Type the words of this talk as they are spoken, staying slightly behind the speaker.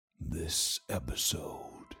This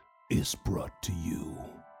episode is brought to you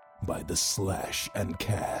by the Slash and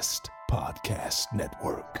Cast Podcast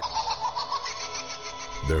Network.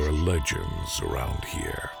 There are legends around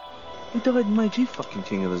here. Who died in Meiji, fucking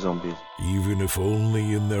king of the zombies? Even if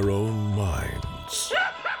only in their own minds.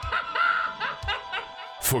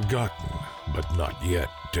 Forgotten, but not yet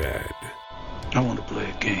dead. I want to play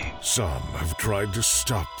a game. Some have tried to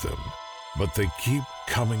stop them, but they keep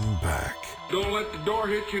coming back. Don't let the door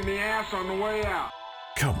hit you in the ass on the way out.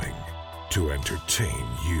 Coming to entertain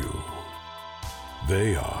you.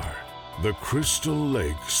 They are the Crystal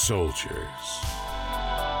Lake Soldiers.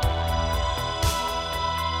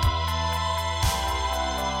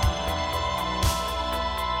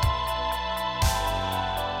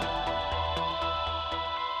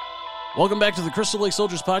 Welcome back to the Crystal Lake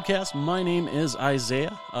Soldiers podcast. My name is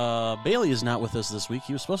Isaiah. Bailey is not with us this week.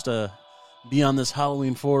 He was supposed to be on this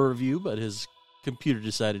Halloween 4 review, but his computer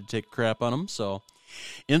decided to take a crap on him. So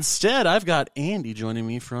instead, I've got Andy joining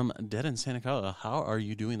me from Dead in Santa Clara. How are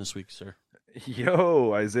you doing this week, sir?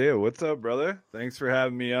 Yo, Isaiah, what's up, brother? Thanks for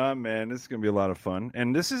having me on, man. This is going to be a lot of fun.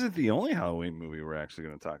 And this isn't the only Halloween movie we're actually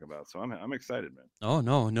going to talk about, so I'm excited, man. Oh,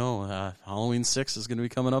 no. Halloween 6 is going to be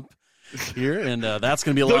coming up here, and that's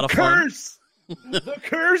going to be a lot of fun. The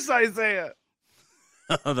curse, Isaiah!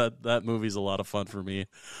 that movie's a lot of fun for me.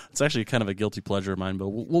 It's actually kind of a guilty pleasure of mine, but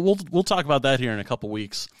we'll talk about that here in a couple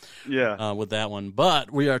weeks. Yeah, with that one.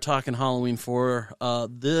 But we are talking Halloween 4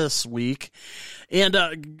 this week, and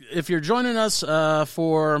if you're joining us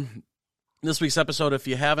for this week's episode, if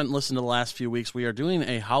you haven't listened to the last few weeks, we are doing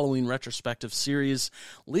a Halloween retrospective series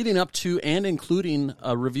leading up to and including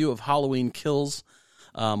a review of Halloween Kills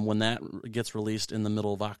when that gets released in the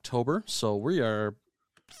middle of October. So we are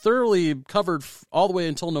thoroughly covered all the way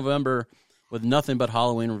until November with nothing but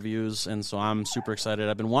Halloween reviews, and so I'm super excited.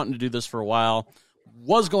 I've been wanting to do this for a while.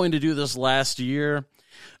 Was going to do this last year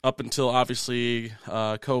up until obviously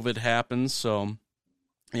COVID happened,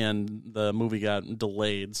 and the movie got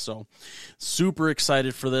delayed. So super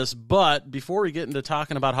excited for this. But before we get into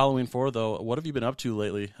talking about Halloween 4, though, what have you been up to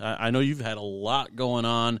lately? I know you've had a lot going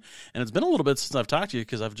on, and it's been a little bit since I've talked to you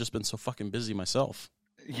because I've just been so fucking busy myself.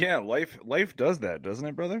 Yeah, life does that, doesn't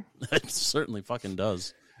it, brother? It certainly fucking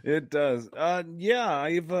does. It does. Yeah,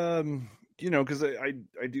 I've because I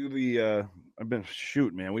do the I've been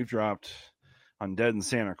man. We've dropped on Dead in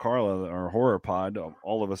Santa Carla, our horror pod.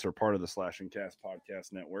 All of us are part of the Slash and Cast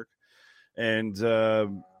Podcast Network, and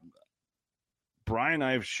Brian and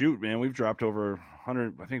I have man. We've dropped over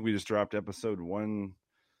 100. I think we just dropped episode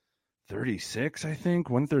 136, I think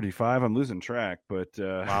 135. I'm losing track, but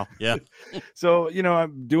wow, yeah. So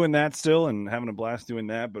I'm doing that still and having a blast doing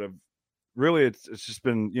that. But it's just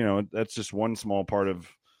been that's just one small part of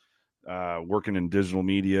working in digital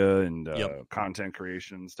media and content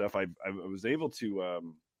creation and stuff. I was able to.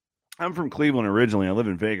 I'm from Cleveland originally. I live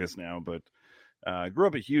in Vegas now, but I grew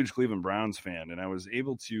up a huge Cleveland Browns fan, and I was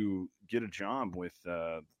able to get a job with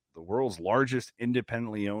the world's largest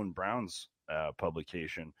independently owned Browns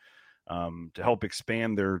publication. To help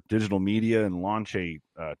expand their digital media and launch a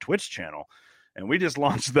Twitch channel. And we just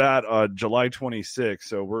launched that July 26th.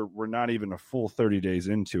 So we're not even a full 30 days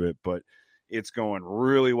into it, but it's going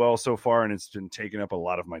really well so far. And it's been taking up a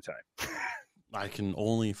lot of my time. I can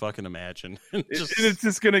only fucking imagine. It's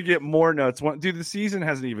just going to get more nuts. Dude, the season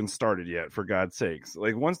hasn't even started yet, for God's sakes.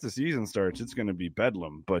 Like once the season starts, it's going to be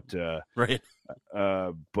bedlam, but, right.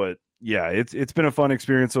 But yeah, it's been a fun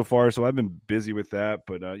experience so far. So I've been busy with that,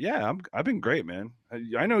 but I've been great, man.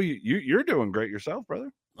 I know you're doing great yourself, brother.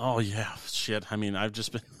 Oh yeah, shit. I mean, I've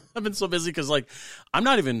been so busy because I'm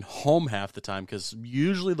not even home half the time because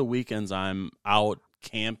usually the weekends I'm out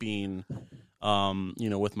camping,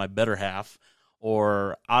 with my better half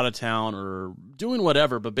or out of town or doing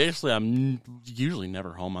whatever. But basically, I'm usually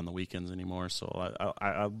never home on the weekends anymore. So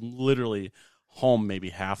I'm literally home maybe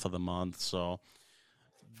half of the month. So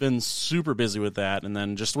been super busy with that, and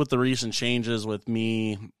then just with the recent changes with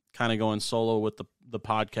me kind of going solo with the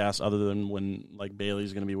podcast, other than when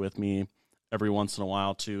Bailey's going to be with me every once in a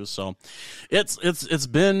while too. So it's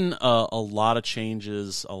been a lot of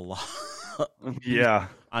changes, a lot. Yeah,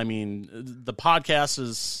 I mean the podcast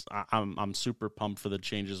is I'm super pumped for the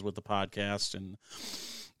changes with the podcast,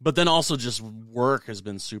 but then also just work has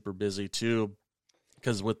been super busy too,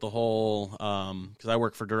 because with the whole because I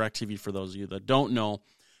work for DirecTV, for those of you that don't know.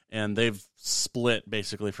 And they've split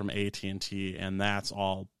basically from AT&T, and that's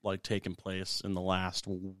all taken place in the last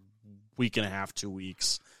week and a half, 2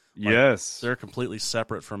 weeks. Yes, they're completely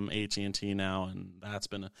separate from AT&T now, and that's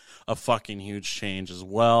been a fucking huge change as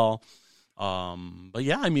well. But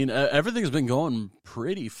yeah, I mean, everything's been going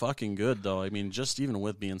pretty fucking good, though. I mean, just even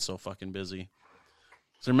with being so fucking busy.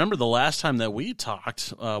 So remember the last time that we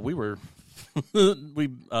talked, we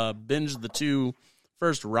binged the 2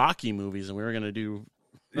 first Rocky movies, and we were going to do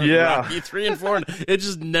Rocky 3 and 4. And it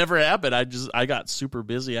just never happened. I got super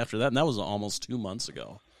busy after that, and that was almost 2 months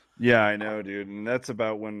ago. Yeah, I know, dude. And that's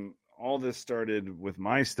about when all this started with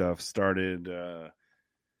my stuff started.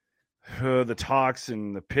 The talks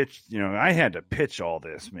and the pitch, I had to pitch all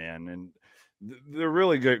this, man. And they're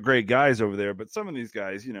really great guys over there. But some of these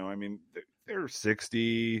guys, I mean, they're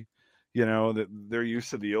 60, they're used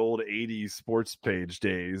to the old 80s sports page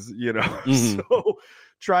days, Mm-hmm. So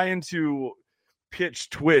trying to pitch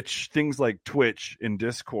things like Twitch and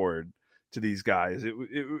Discord to these guys,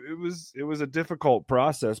 it was a difficult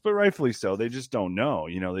process, but rightfully so. They just don't know,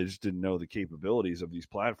 they just didn't know the capabilities of these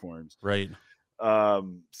platforms. Right.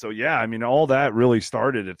 So yeah, I mean, all that really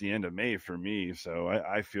started at the end of May for me. So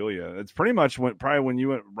I feel you. It's pretty much probably when you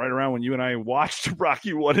went right around when you and I watched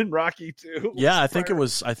Rocky 1 and Rocky 2. Yeah, I think it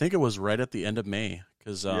was right at the end of May.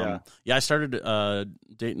 Cause, I started,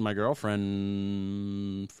 dating my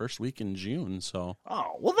girlfriend first week in June. So,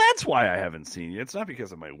 oh, well, that's why I haven't seen you. It's not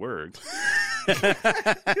because of my work.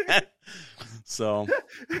 So,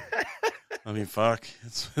 I mean, fuck.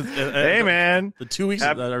 Hey, man, the 2 weeks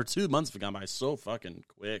or 2 months have gone by so fucking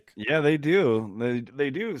quick. Yeah, they do. They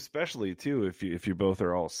do, especially too if you both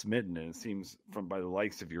are all smitten. And it seems by the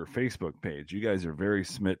likes of your Facebook page, you guys are very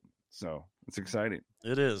smitten. So it's exciting.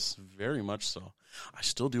 It is very much so. I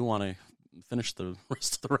still do want to finish the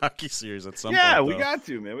rest of the Rocky series at some point. Yeah, we got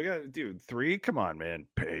to, man. We got to, dude. 3, come on, man.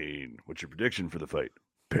 Pain. What's your prediction for the fight?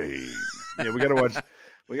 Pain. Yeah, we got to watch.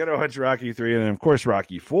 We got to watch Rocky 3, and then of course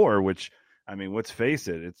Rocky 4. Which, I mean, let's face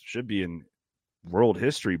it, it should be in world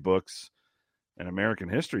history books and American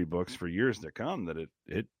history books for years to come. That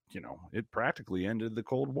it practically ended the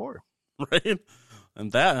Cold War. Right.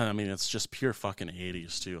 And that, I mean, it's just pure fucking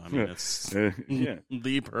 80s, too. I mean, it's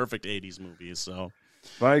the perfect 80s movie, so.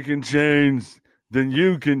 If I can change, then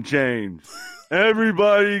you can change.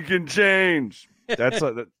 Everybody can change. That's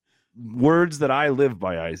words that I live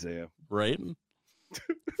by, Isaiah. Right?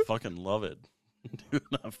 Fucking love it. Dude,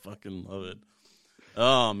 I fucking love it.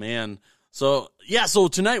 Oh, man. So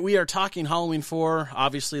tonight we are talking Halloween 4.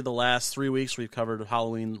 Obviously, the last 3 weeks we've covered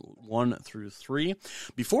Halloween 1 through 3.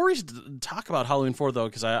 Before we talk about Halloween 4, though,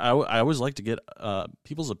 because I always like to get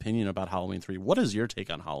people's opinion about Halloween 3. What is your take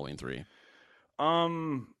on Halloween 3?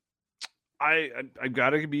 I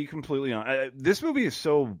gotta be completely honest. This movie is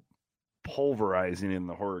so pulverizing in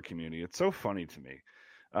the horror community. It's so funny to me.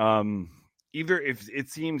 Either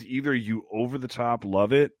you over the top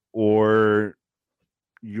love it, or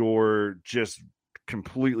you're just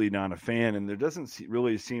completely not a fan, and there doesn't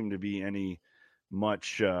really seem to be any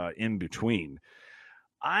much in between.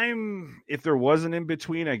 If there was an in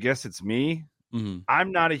between, I guess it's me. Mm-hmm.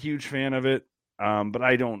 I'm not a huge fan of it, but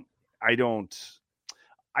I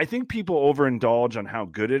think people overindulge on how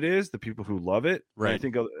good it is, the people who love it. Right.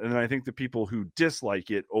 And I think the people who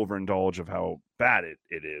dislike it overindulge of how bad it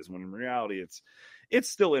is, when in reality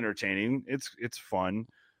it's still entertaining. It's fun.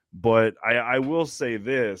 But I will say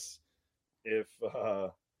this: if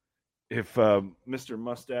Mr.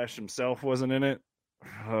 Mustache himself wasn't in it,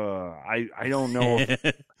 I don't know.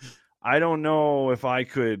 I don't know if I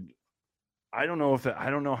could. I don't know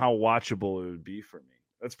how watchable it would be for me.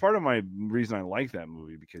 That's part of my reason I like that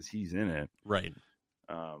movie, because he's in it. Right.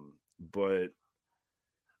 But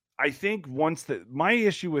I think my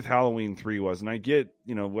issue with Halloween 3 was, and I get,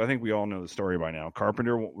 I think we all know the story by now.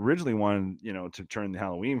 Carpenter originally wanted, to turn the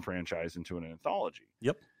Halloween franchise into an anthology.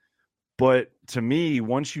 Yep. But to me,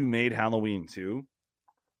 once you made Halloween 2,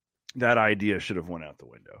 that idea should have went out the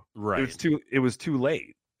window. Right. It was too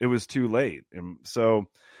late. It was too late. And so,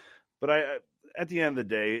 but at the end of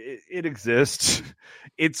the day, it exists.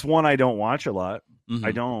 It's one I don't watch a lot. Mm-hmm.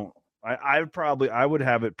 I don't. I would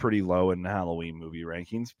have it pretty low in the Halloween movie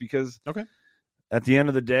rankings, because at the end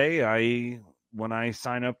of the day, when I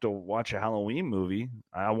sign up to watch a Halloween movie,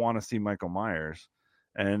 I want to see Michael Myers,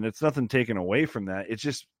 and it's nothing taken away from that.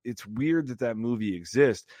 It's weird that movie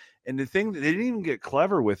exists. And the thing, they didn't even get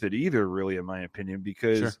clever with it either, really, in my opinion,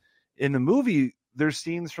 because in the movie, there's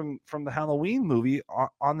scenes from the Halloween movie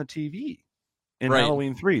on the TV. In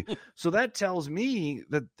Halloween 3. So that tells me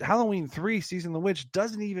that Halloween 3 Season of the Witch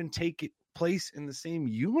doesn't even take place in the same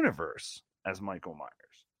universe as Michael Myers.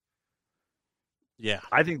 Yeah.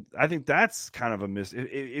 I think that's kind of a miss.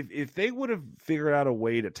 If they would have figured out a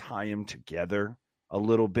way to tie them together a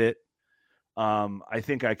little bit, I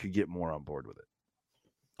think I could get more on board with it.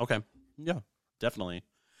 Okay. Yeah, definitely.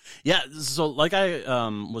 Yeah, so like I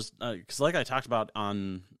was because like I talked about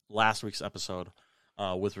on last week's episode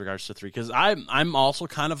with regards to 3, because I'm also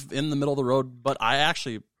kind of in the middle of the road, but I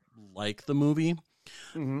actually like the movie.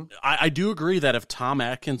 Mm-hmm. I do agree that if Tom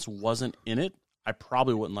Atkins wasn't in it, I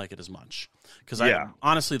probably wouldn't like it as much, because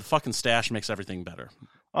honestly, the fucking stash makes everything better.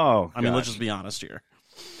 Oh, I mean, let's just be honest here.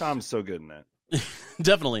 Tom's so good in that.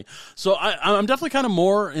 Definitely. So I'm definitely kind of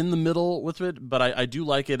more in the middle with it, but I do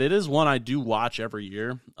like it. It is one I do watch every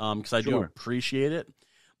year because I do appreciate it.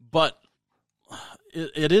 But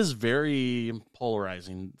it is very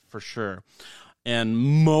polarizing for sure.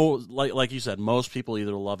 And like you said, most people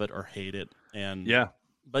either love it or hate it. And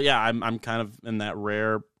but yeah, I'm kind of in that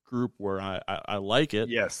rare group where I like it.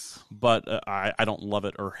 Yes, but I don't love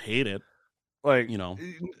it or hate it. Like, you know,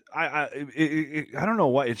 I don't know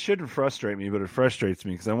why it shouldn't frustrate me, but it frustrates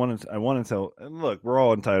me because I want to tell. And look, we're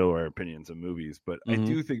all entitled to our opinions of movies, but I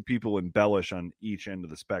do think people embellish on each end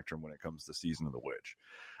of the spectrum when it comes to Season of the Witch.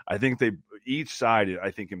 I think each side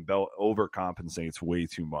overcompensates way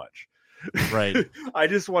too much. Right. I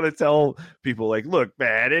just want to tell people, like, look,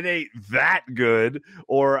 man, it ain't that good,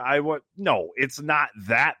 or it's not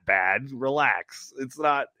that bad. Relax. It's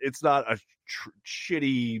not a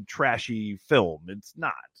shitty, trashy film. It's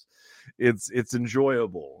not. It's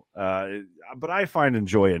enjoyable. But I find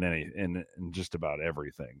enjoy in just about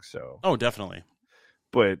everything. So. Oh, definitely.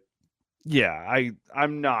 But yeah,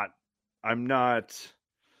 I'm not.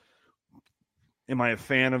 Am I a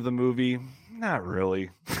fan of the movie? Not really.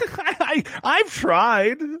 I've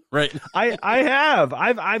tried. Right. I have.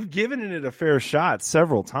 I've given it a fair shot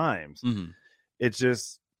several times. Mm-hmm. It's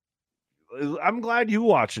just, I'm glad you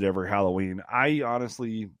watch it every Halloween. I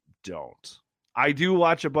honestly don't. I do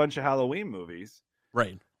watch a bunch of Halloween movies.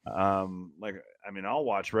 Right. I'll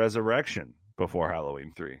watch Resurrection before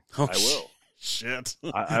Halloween 3. Oh, I will. Shit.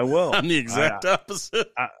 I will. I'm the exact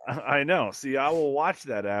opposite. I know. See, I will watch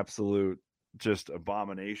that absolute just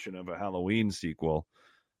abomination of a Halloween sequel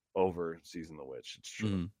over Season of the Witch. It's true.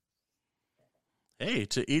 Mm. Hey,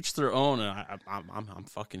 to each their own. I'm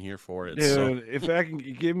fucking here for it. Dude, so. If I can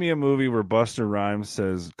give me a movie where Busta Rhymes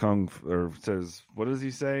says what does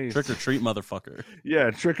he say? Trick or treat, motherfucker.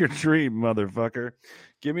 Yeah, trick or treat, motherfucker.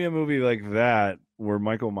 Give me a movie like that where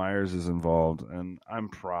Michael Myers is involved, and I'm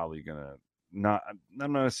probably gonna I'm not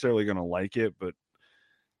necessarily gonna like it, but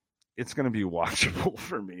it's gonna be watchable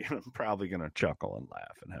for me. I'm probably gonna chuckle and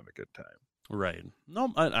laugh and have a good time. Right.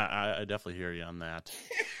 No, I definitely hear you on that.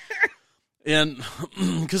 And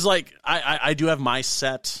because like I do have my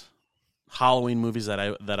set Halloween movies that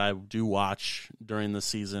I do watch during the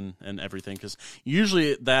season and everything, because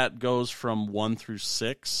usually that goes from 1 through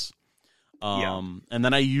 6, and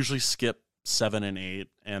then I usually skip 7 and 8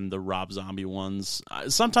 and the Rob Zombie ones.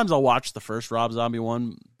 Sometimes I'll watch the first Rob Zombie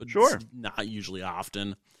one, but not usually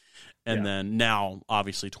often. And then now,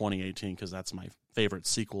 obviously, 2018, because that's my favorite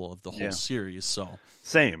sequel of the whole series. So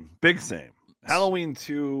same. Halloween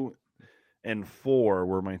 2 and 4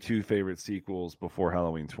 were my 2 favorite sequels before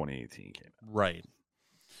Halloween 2018 came out. Right.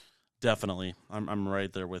 Definitely. I'm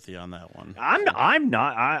right there with you on that one.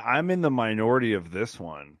 I'm in the minority of this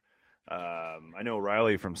one. I know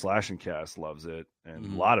Riley from Slash and Cast loves it, and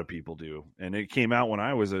a lot of people do. And it came out when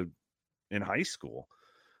I was in high school.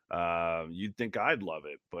 You'd think I'd love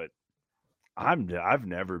it, but I've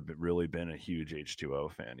never really been a huge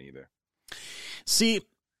H2O fan either. See,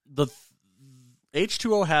 the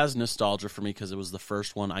H2O has nostalgia for me because it was the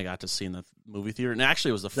first one I got to see in the movie theater, and actually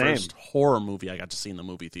it was the first horror movie I got to see in the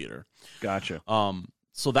movie theater. Gotcha.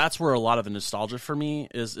 So that's where a lot of the nostalgia for me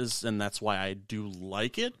is, and that's why I do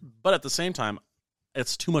like it. But at the same time,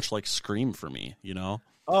 it's too much like Scream for me, you know?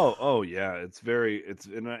 Oh yeah,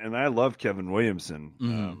 and I love Kevin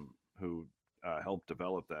Williamson, who helped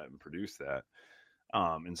develop that and produce that.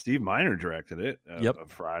 And Steve Miner directed it.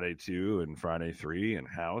 Friday 2 and Friday 3 and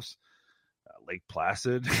House, Lake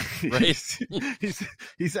Placid. Right.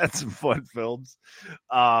 he's had some fun films.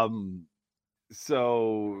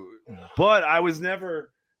 So, but I was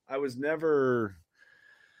never on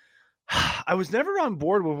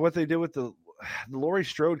board with what they did with the Laurie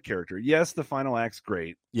Strode character. Yes, the final act's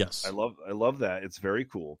great. Yes. I love that. It's very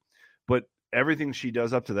cool. But everything she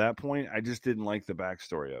does up to that point, I just didn't like the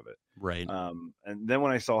backstory of it. Right. And then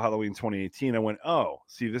when I saw Halloween 2018, I went, oh,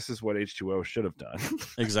 see, this is what H2O should have done.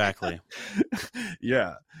 Exactly.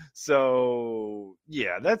 Yeah. So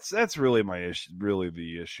yeah, that's really my issue, really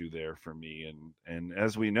the issue there for me. And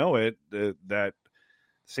as we know it, that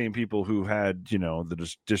same people who had,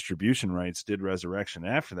 the distribution rights did Resurrection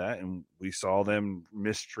after that, and we saw them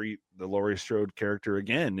mistreat the Laurie Strode character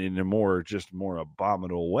again in a more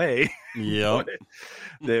abominable way. Yeah.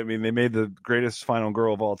 They made the greatest final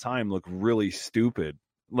girl of all time look really stupid.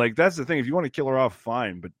 Like, that's the thing. If you want to kill her off,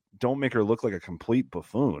 fine, but don't make her look like a complete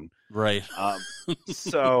buffoon. Right.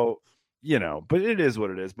 So, but it is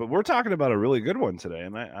what it is. But we're talking about a really good one today,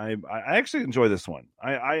 and I actually enjoy this one.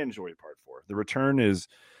 I enjoy part 4. The Return is,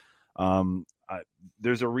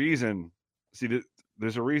 there's a reason. See,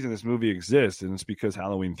 there's a reason this movie exists, and it's because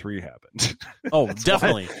Halloween 3 happened. Oh,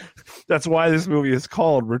 definitely. That's why this movie is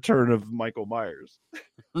called Return of Michael Myers.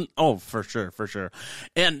 Oh, for sure.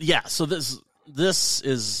 And yeah, so this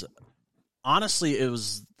is, honestly, it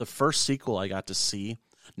was the first sequel I got to see.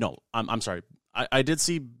 No, I'm sorry. I did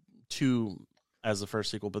see 2 as the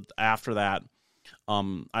first sequel, but after that,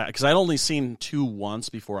 because I'd only seen 2 once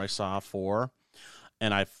before I saw 4,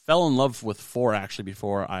 and I fell in love with 4 actually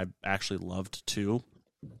before I actually loved 2,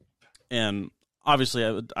 and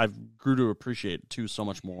obviously I grew to appreciate 2 so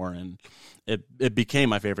much more, and it became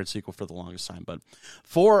my favorite sequel for the longest time. But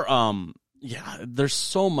 4, yeah, there's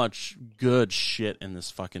so much good shit in this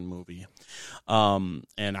fucking movie, and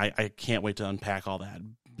I can't wait to unpack all that.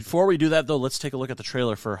 Before we do that, though, let's take a look at the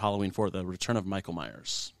trailer for Halloween 4, The Return of Michael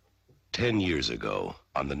Myers. 10 years ago,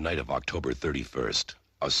 on the night of October 31st,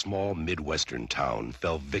 a small Midwestern town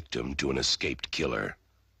fell victim to an escaped killer.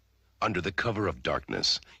 Under the cover of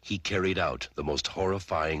darkness, he carried out the most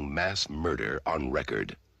horrifying mass murder on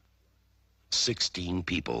record. 16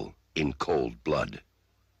 people in cold blood.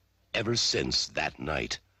 Ever since that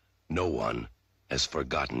night, no one has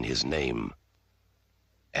forgotten his name.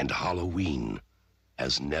 And Halloween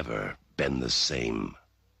has never been the same.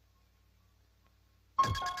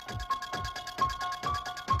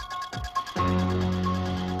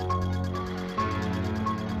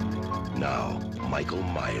 Now, Michael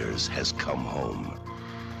Myers has come home.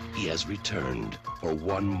 He has returned for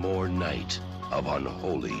one more night of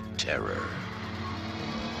unholy terror.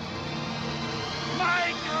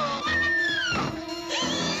 Michael!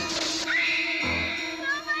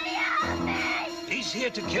 Somebody help me! He's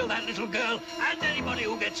here to kill that little girl and anybody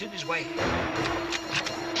who gets in his way.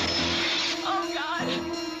 Oh, God!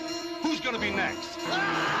 Who's gonna be next?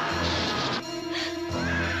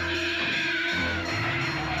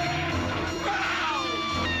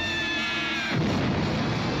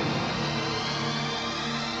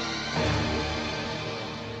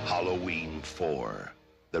 Halloween 4,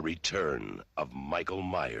 The Return of Michael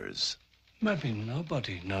Myers. Maybe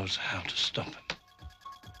nobody knows how to stop him.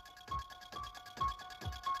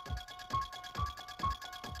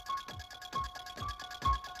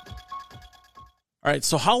 All right,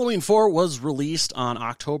 so Halloween 4 was released on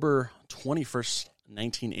October 21st,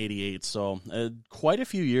 1988, so quite a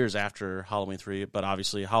few years after Halloween 3, but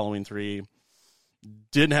obviously Halloween 3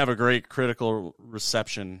 didn't have a great critical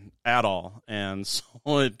reception at all, and so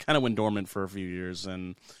it kind of went dormant for a few years.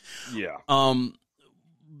 And yeah,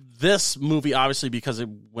 this movie, obviously, because it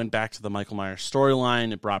went back to the Michael Myers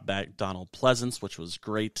storyline, it brought back Donald Pleasance, which was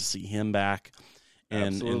great to see him back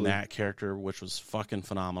in that character, which was fucking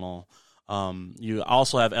phenomenal. You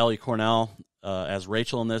also have Ellie Cornell as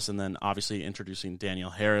Rachel in this, and then obviously introducing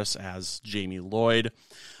Danielle Harris as Jamie Lloyd,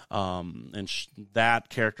 and that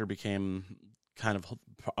character became kind of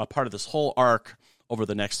a part of this whole arc over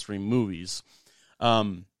the next 3 movies.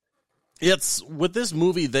 It's with this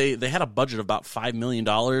movie, they had a budget of about $5 million,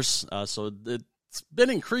 so it's been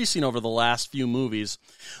increasing over the last few movies,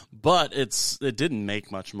 but it didn't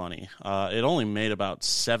make much money. It only made about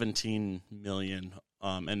 $17 million,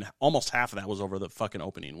 and almost half of that was over the fucking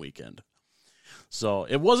opening weekend. So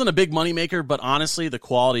it wasn't a big moneymaker, but honestly, the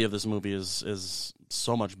quality of this movie is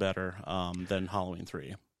so much better than Halloween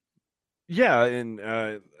 3. Yeah, and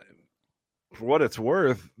for what it's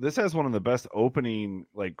worth, this has one of the best opening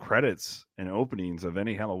credits and openings of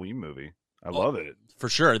any Halloween movie. I love it. For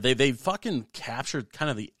sure. They fucking captured kind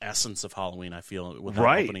of the essence of Halloween, I feel, with that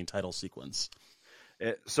opening title sequence.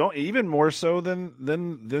 So even more so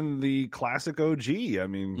than the classic OG. I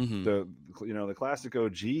mean, the classic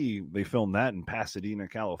OG, they filmed that in Pasadena,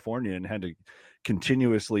 California, and had to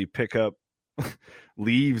continuously pick up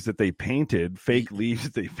leaves that they painted, fake leaves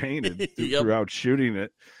that they painted throughout shooting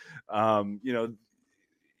it.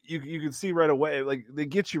 You can see right away, like, they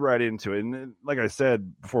get you right into it. And like I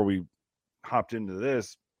said before we hopped into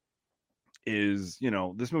this, is,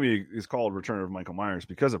 this movie is called Return of Michael Myers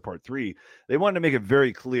because of part 3. They wanted to make it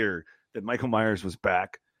very clear that Michael Myers was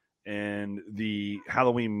back, and the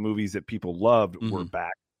Halloween movies that people loved were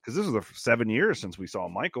back, because this was the 7 years since we saw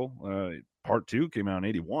Michael. Part 2 came out in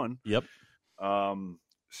 81. Yep.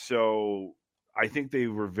 So I think they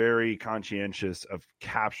were very conscientious of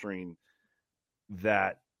capturing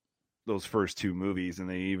those first two movies, and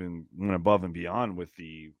they even went above and beyond with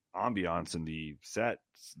the ambiance and the set,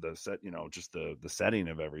 just the setting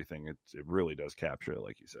of everything. It really does capture it,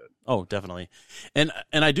 like you said. Oh, definitely. And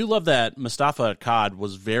I do love that Mustafa Akkad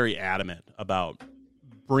was very adamant about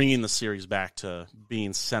bringing the series back to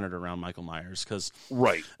being centered around Michael Myers, because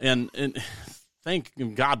right. And thank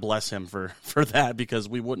God bless him for that, because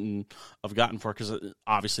we wouldn't have gotten because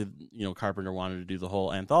obviously, Carpenter wanted to do the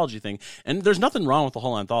whole anthology thing, and there's nothing wrong with the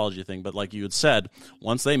whole anthology thing, but like you had said,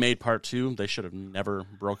 once they made part 2, they should have never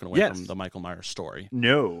broken away from the Michael Myers story.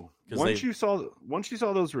 No. Once you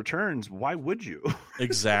saw those returns, why would you?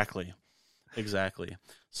 Exactly.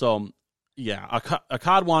 So yeah,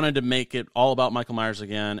 Akkad wanted to make it all about Michael Myers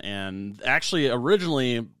again, and actually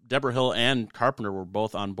originally Deborah Hill and Carpenter were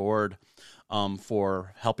both on board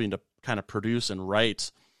for helping to kind of produce and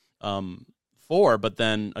write but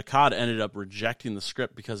then Akkad ended up rejecting the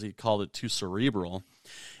script because he called it too cerebral,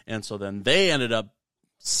 and so then they ended up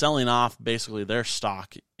selling off basically their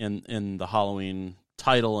stock in the Halloween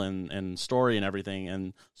title and story and everything,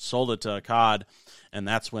 and sold it to Akkad, and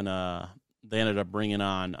that's when they ended up bringing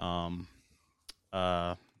on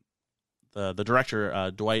the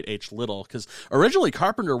director Dwight H. Little, because originally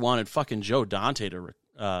Carpenter wanted fucking Joe Dante to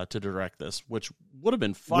direct this, which would have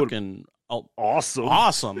been fucking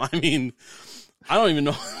awesome. I mean, I don't even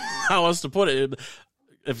know how else to put it.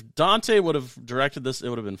 If Dante would have directed this, it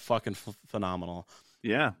would have been fucking phenomenal.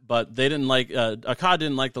 Yeah, but they didn't like Akkad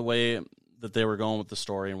didn't like the way that they were going with the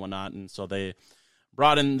story and whatnot, and so they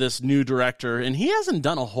brought in this new director, and he hasn't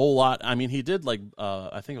done a whole lot. I mean, he did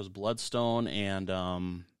I think it was Bloodstone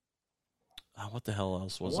and what the hell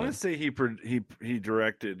else was it? I want to say he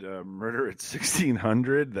directed Murder at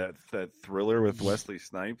 1600, that thriller with Wesley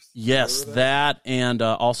Snipes. Yes, that and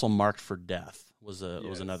also Marked for Death was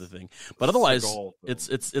another thing. But otherwise,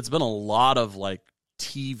 it's been a lot of like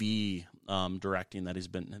TV directing that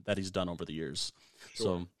he's done over the years.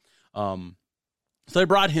 Sure. So they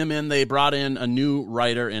brought him in. They brought in a new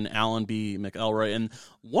writer in Alan B. McElroy, and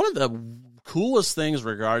one of the coolest things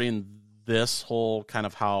regarding this whole kind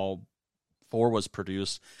of how 4 was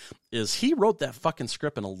produced is he wrote that fucking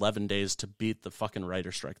script in 11 days to beat the fucking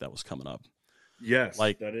writer strike that was coming up. Yes,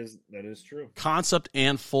 that is true. Concept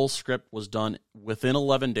and full script was done within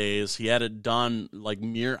 11 days. He had it done like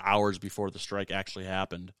mere hours before the strike actually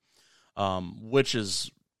happened,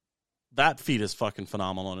 that feat is fucking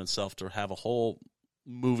phenomenal in itself, to have a whole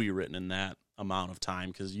movie written in that amount of time,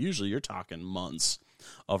 because usually you're talking months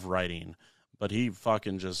of writing, but he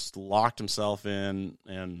fucking just locked himself in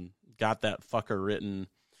and got that fucker written.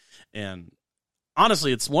 And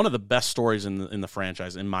honestly, it's one of the best stories in the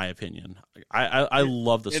franchise, in my opinion. I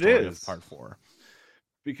love the story of part 4,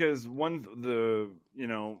 because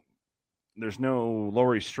there's no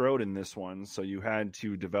Laurie Strode in this one, so you had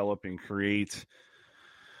to develop and create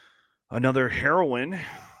another heroine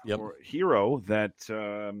or hero, that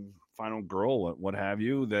final girl, what have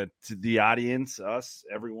you, that the audience,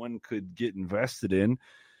 everyone could get invested in.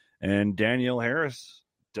 And Danielle Harris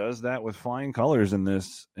does that with flying colors in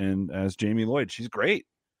this, and as Jamie Lloyd, she's great.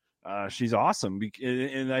 She's awesome,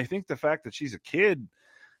 and I think the fact that she's a kid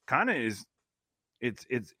kind of is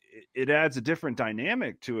it adds a different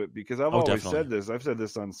dynamic to it, because I've always said this. I've said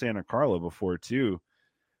this on Santa Carla before too.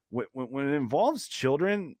 When it involves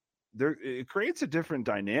children, it creates a different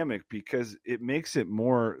dynamic, because it makes it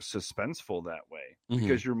more suspenseful that way,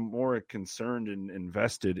 because you're more concerned and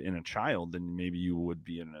invested in a child than maybe you would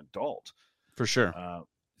be in an adult. For sure.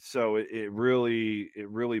 So it really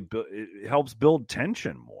helps build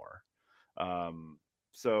tension more.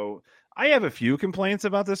 So I have a few complaints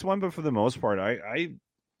about this one, but for the most part, I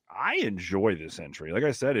enjoy this entry. Like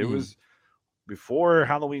I said, it was before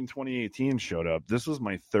Halloween 2018 showed up. This was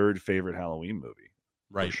my third favorite Halloween movie.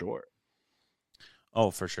 Right. For sure. Oh,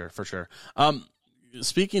 for sure.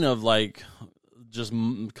 Speaking of like just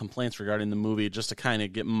complaints regarding the movie, just to kind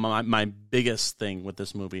of get my biggest thing with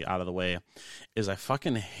this movie out of the way, is I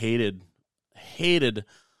fucking hated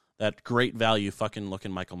that great value fucking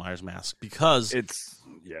looking Michael Myers mask, because it's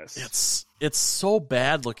so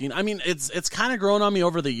bad looking. I mean, it's kind of grown on me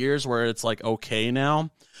over the years where it's like okay now,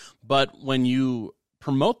 but when you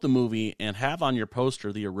promote the movie and have on your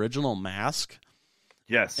poster the original mask,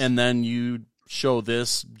 yes, and then you show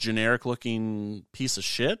this generic looking piece of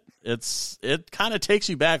shit, it kind of takes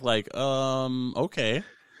you back like, okay.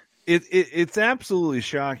 It's absolutely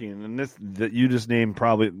shocking, and this that you just named,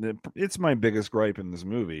 probably it's my biggest gripe in this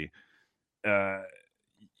movie.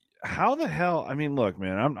 how the hell? I mean, look,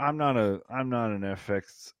 man, I'm not an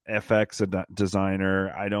FX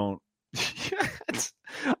designer. I don't.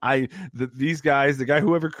 These guys, the guy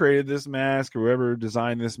whoever created this mask, or whoever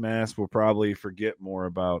designed this mask, will probably forget more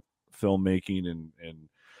about filmmaking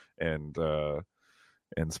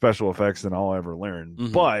and special effects than I'll ever learn.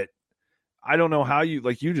 Mm-hmm. But I don't know how you,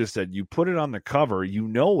 like you just said, you put it on the cover, you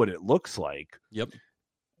know what it looks like. Yep.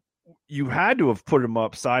 You had to have put them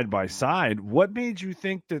up side by side. What made you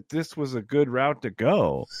think that this was a good route to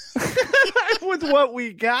go? With what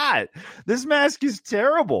we got, this mask is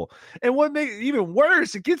terrible. And what makes it even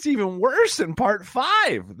worse, it gets even worse in part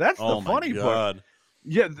 5. That's the funny part.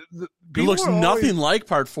 Yeah, it looks nothing like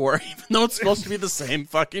part 4, even though it's supposed to be the same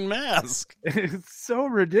fucking mask. It's so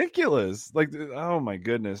ridiculous. Like, oh my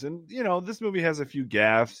goodness. And this movie has a few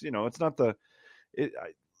gaffes. It's not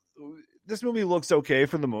this movie looks okay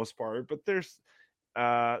for the most part, but there's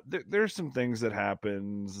some things that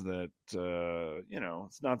happens that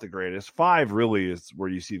it's not the greatest. 5 really is where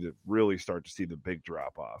you really start to see the big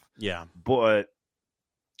drop off. Yeah, but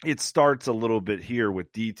it starts a little bit here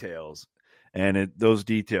with details, and those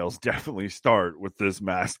details definitely start with this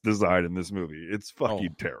mask design in this movie. It's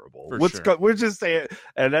fucking terrible. We'll just say it,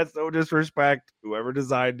 and that's no disrespect. Whoever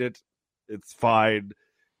designed it, it's fine.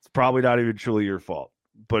 It's probably not even truly your fault,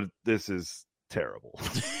 but this is terrible.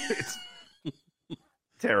 It's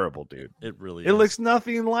terrible, dude. It really is. Looks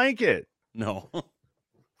nothing like it. No.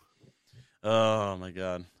 Oh my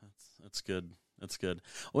god. That's good. That's good.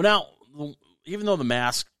 Well, now, even though the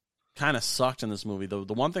mask kind of sucked in this movie, the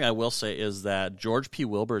one thing I will say is that George P.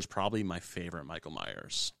 Wilbur is probably my favorite Michael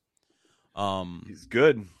Myers. He's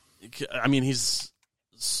good. I mean, he's,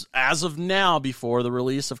 as of now, before the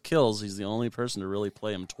release of Kills, he's the only person to really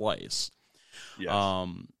play him twice. Yes.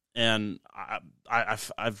 And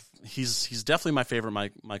he's definitely my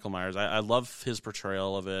favorite Michael Myers. I love his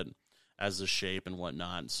portrayal of it as the Shape and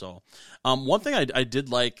whatnot. So, one thing I did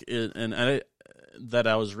like, that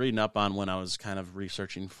I was reading up on when I was kind of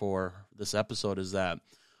researching for this episode, is that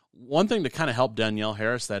one thing to kind of help Danielle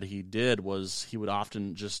Harris that he did was he would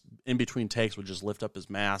often just, in between takes, would just lift up his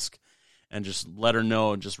mask and just let her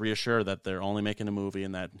know and just reassure that they're only making a movie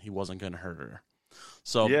and that he wasn't going to hurt her.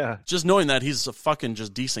 So yeah, just knowing that he's a fucking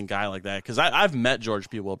just decent guy like that, because I've met George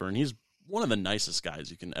P. Wilbur, and he's one of the nicest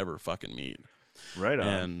guys you can ever fucking meet. Right on.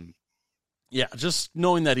 And yeah, just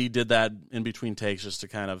knowing that he did that in between takes just to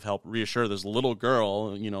kind of help reassure this little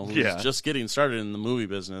girl, who's just getting started in the movie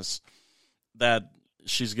business, that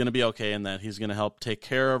she's going to be okay and that he's going to help take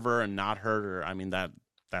care of her and not hurt her. I mean,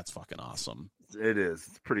 that's fucking awesome. It is.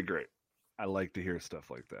 It's pretty great. I like to hear stuff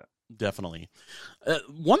like that. Definitely.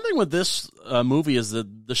 One thing with this movie is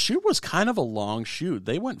that the shoot was kind of a long shoot.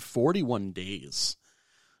 They went 41 days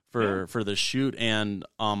for the shoot, and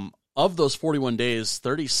of those 41 days,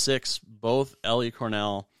 36, both Ellie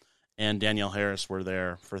Cornell and Danielle Harris were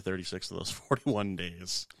there for 36 of those 41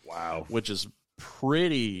 days. Wow. Which is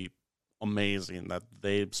pretty amazing that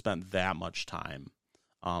they spent that much time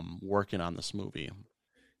working on this movie.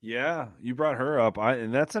 Yeah, you brought her up,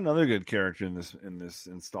 and that's another good character in this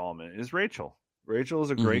installment is Rachel. Rachel is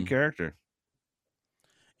a great character.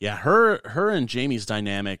 Yeah, her and Jamie's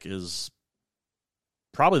dynamic is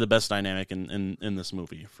probably the best dynamic in this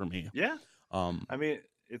movie for me. Yeah, I mean,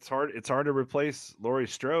 it's hard to replace Laurie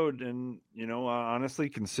Strode, and honestly,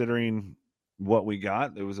 considering what we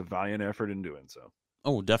got, it was a valiant effort in doing so.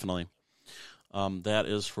 Oh, definitely, that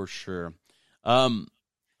is for sure.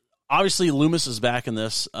 Obviously, Loomis is back in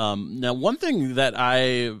this. Now, one thing that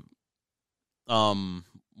I want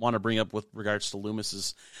to bring up with regards to Loomis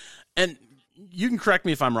is, and you can correct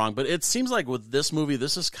me if I'm wrong, but it seems like with this movie,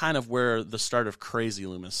 this is kind of where the start of Crazy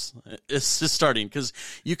Loomis is starting, because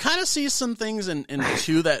you kind of see some things in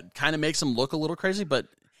 2 that kind of makes him look a little crazy, but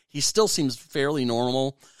he still seems fairly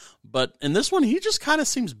normal. But in this one, he just kind of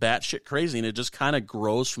seems batshit crazy, and it just kind of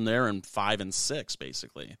grows from there in 5 and 6,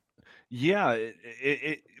 basically. Yeah,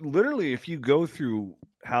 it literally, if you go through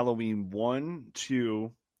Halloween 1,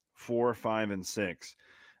 2, 4, 5, and 6,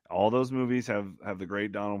 all those movies have the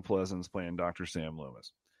great Donald Pleasence playing Dr. Sam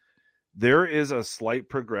Loomis. There is a slight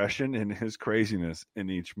progression in his craziness in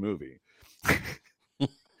each movie.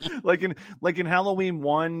 like in Halloween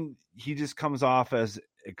 1, he just comes off as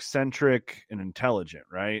eccentric and intelligent,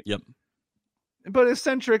 right? Yep. But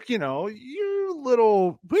eccentric, you're a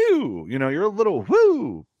little woo, you're a little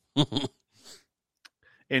woo.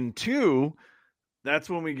 In 2, that's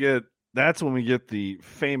when we get the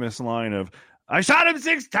famous line of, I shot him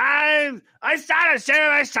 6 times. I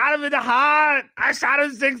shot him in the heart. I shot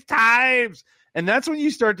him 6 times. And that's when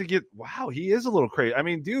you start to get, wow, he is a little crazy. I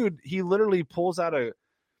mean, dude, he literally pulls out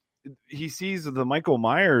he sees the Michael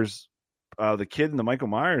Myers, the kid in the Michael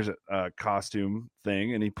Myers costume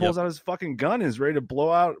thing, and he pulls out his fucking gun and is ready to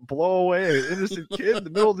blow away an innocent kid in the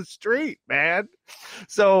middle of the street, man.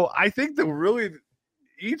 So I think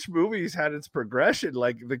each movie's had its progression.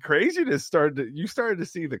 Like the craziness you started to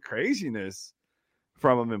see the craziness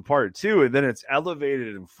from him in part 2, and then it's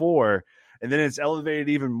elevated in 4, and then it's elevated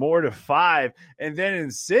even more to 5, and then in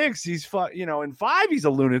 6 he's in 5 he's a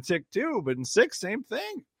lunatic too, but in 6 same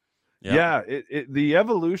thing. Yeah, the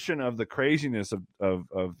evolution of the craziness of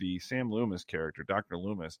the Sam Loomis character, Dr.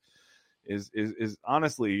 Loomis, is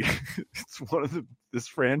honestly it's one of this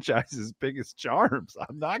franchise's biggest charms.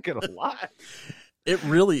 I'm not gonna lie. It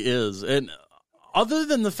really is. And other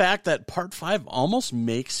than the fact that part 5 almost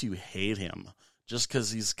makes you hate him just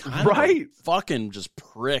because he's kind of a fucking just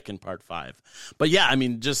prick in part 5. But yeah, I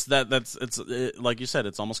mean, just like you said,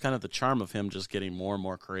 it's almost kind of the charm of him just getting more and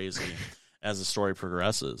more crazy as the story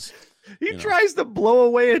progresses. He tries to blow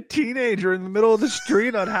away a teenager in the middle of the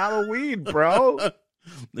street on Halloween, bro.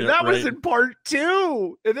 That was in part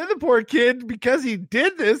 2. And then the poor kid, because he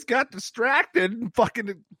did this, got distracted and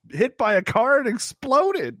fucking hit by a car and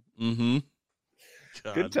exploded. Mm-hmm.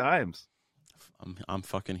 Good times. I'm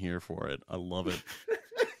fucking here for it. I love it.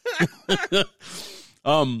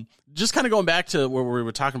 Just kind of going back to where we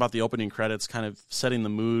were talking about the opening credits, kind of setting the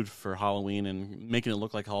mood for Halloween and making it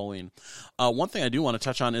look like Halloween. One thing I do want to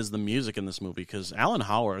touch on is the music in this movie, because Alan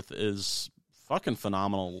Howarth is fucking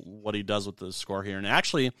phenomenal what he does with the score here. And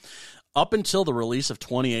actually, up until the release of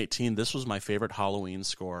 2018, this was my favorite Halloween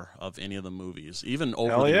score of any of the movies, even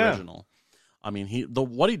over the original. I mean,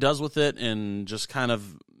 what he does with it, and just kind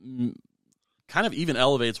of even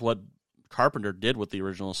elevates what Carpenter did with the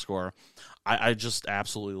original score. I just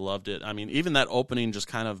absolutely loved it. I mean, even that opening, just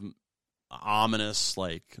kind of ominous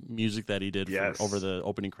like music that he did over the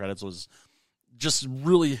opening credits was just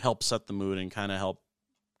really helped set the mood and kind of help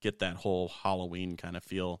get that whole Halloween kind of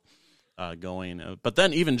feel going. But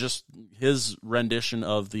then even just his rendition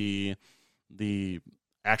of the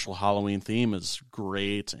actual Halloween theme is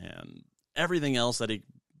great, and everything else that he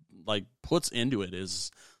like puts into it is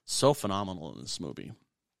so phenomenal in this movie.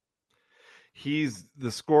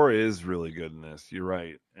 The score is really good in this. You're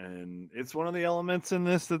right. And it's one of the elements in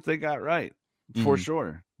this that they got right for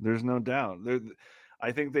sure. There's no doubt.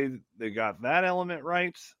 I think they got that element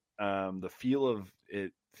right. The feel of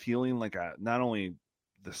it feeling like not only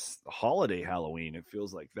this holiday Halloween, it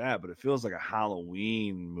feels like that, but it feels like a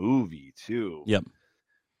Halloween movie too. Yep.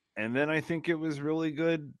 And then I think it was really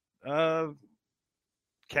good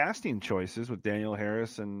casting choices with Daniel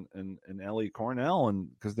Harris and Ellie Cornell, and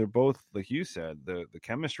because they're both, like you said, the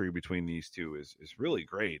chemistry between these two is really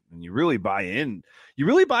great, and you really buy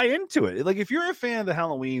into it. Like if you're a fan of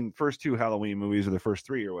the first 2 Halloween movies, or the first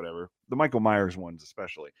 3 or whatever, the Michael Myers ones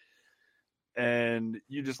especially, and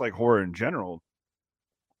you just like horror in general,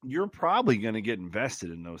 you're probably going to get invested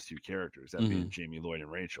in those 2 characters, that being Jamie Lloyd and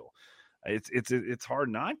Rachel. It's hard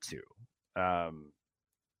not to.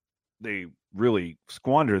 They really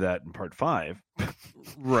squander that in part 5.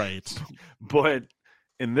 Right. But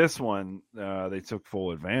in this one, they took full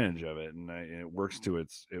advantage of it, and it works to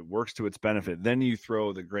its benefit. Then you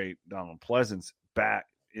throw the great Donald Pleasence back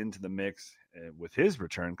into the mix with his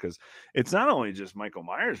return, because it's not only just Michael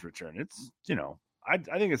Myers' return. It's, I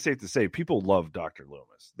think it's safe to say people love Dr.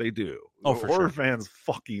 Loomis. They do. Oh, for horror sure. fans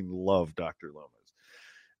fucking love Dr. Loomis.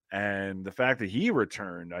 And the fact that he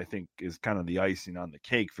returned, I think, is kind of the icing on the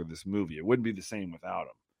cake for this movie. It wouldn't be the same without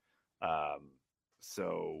him.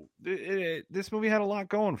 So this movie had a lot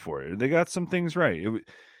going for it. They got some things right.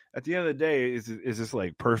 At the end of the day, is this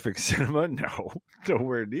like perfect cinema? No,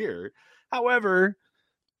 nowhere near. However,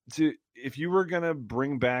 if you were going to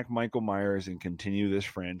bring back Michael Myers and continue this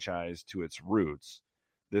franchise to its roots,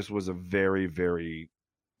 this was a very, very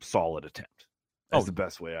solid attempt. That's the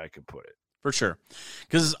best way I could put it. For sure.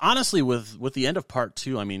 Because honestly, with the end of part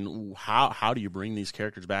 2, I mean, how do you bring these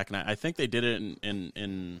characters back? And I think they did it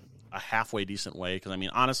in a halfway decent way. Because, I mean,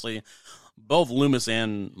 honestly, both Loomis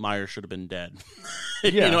and Myers should have been dead,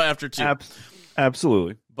 after 2.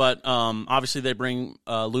 Absolutely. But obviously they bring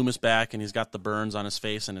Loomis back, and he's got the burns on his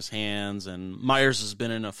face and his hands. And Myers has been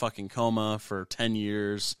in a fucking coma for 10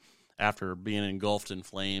 years after being engulfed in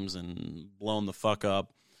flames and blown the fuck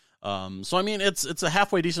up. So I mean, it's a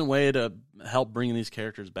halfway decent way to help bring these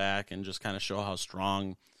characters back and just kind of show how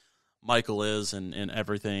strong Michael is and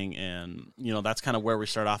everything. And that's kind of where we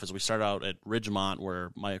start off. Is we start out at Ridgemont,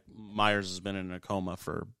 where Myers has been in a coma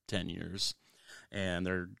for 10 years, and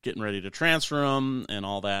they're getting ready to transfer him and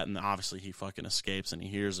all that. And obviously he fucking escapes, and he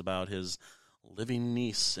hears about his living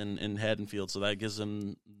niece in Haddonfield, so that gives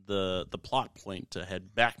him the plot point to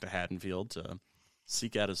head back to Haddonfield to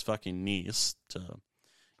seek out his fucking niece to,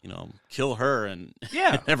 kill her and,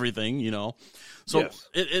 and everything, So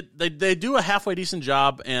they do a halfway decent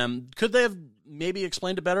job, and could they have maybe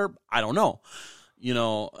explained it better? I don't know,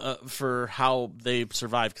 for how they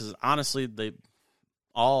survived, because honestly, they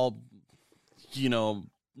all,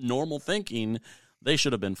 normal thinking, they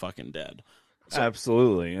should have been fucking dead. So,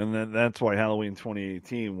 absolutely, and that's why Halloween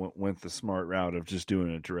 2018 went the smart route of just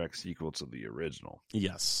doing a direct sequel to the original.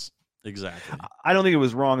 Yes. Exactly. I don't think it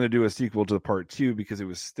was wrong to do a sequel to part 2 because it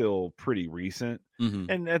was still pretty recent. Mm-hmm.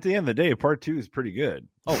 And at the end of the day, part 2 is pretty good.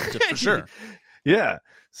 Oh, for sure. Yeah.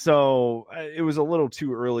 So it was a little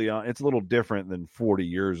too early on. It's a little different than 40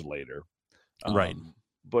 years later. Right.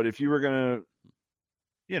 But if you were going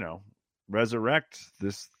to, resurrect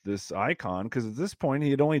this icon, because at this point he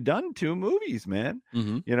had only done 2 movies, man.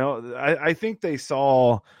 Mm-hmm. I think they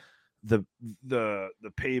saw the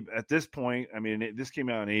pay at this point. I mean, this came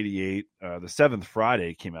out in 88. The Seventh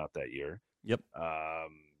Friday came out that year. Yep.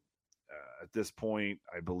 At this point,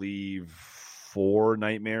 I believe 4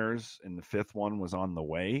 Nightmares and the 5th one was on the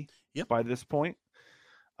way. Yep. By this point.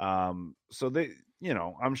 So they,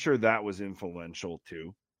 I'm sure that was influential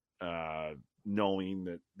too. Knowing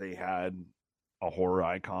that they had a horror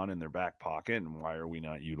icon in their back pocket, and why are we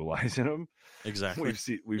not utilizing them? Exactly.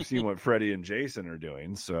 We've seen what Freddy and Jason are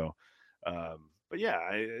doing. So, but yeah,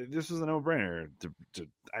 this was a no-brainer.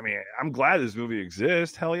 I mean, I'm glad this movie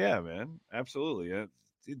exists. Hell yeah, man, absolutely.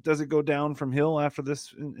 Does it go down from Hill after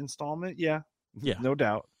this installment? Yeah, no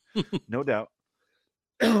doubt, no doubt.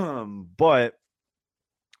 But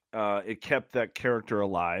it kept that character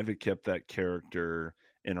alive. It kept that character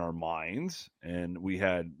in our minds, and we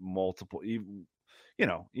had multiple. Even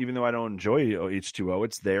though I don't enjoy H2O,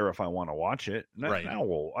 it's there if I want to watch it. Right. I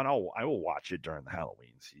will watch it during the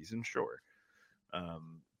Halloween season, sure.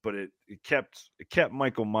 But it kept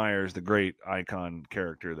Michael Myers, the great icon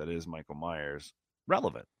character that is Michael Myers,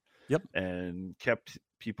 relevant. Yep. And kept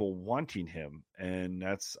people wanting him, and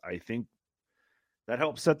I think that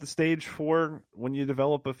helps set the stage for when you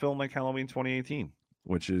develop a film like Halloween 2018,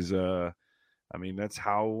 which is that's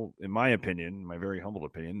how, in my opinion, my very humble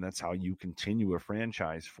opinion, that's how you continue a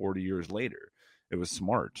franchise 40 years later. It was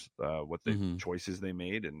smart, what the choices they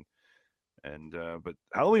made, but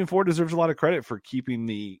Halloween 4 deserves a lot of credit for keeping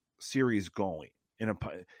the series going.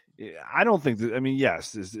 I don't think that. I mean,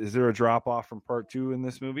 yes, is there a drop off from part 2 in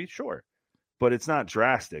this movie? Sure, but it's not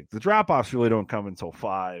drastic. The drop offs really don't come until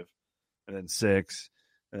 5, and then 6.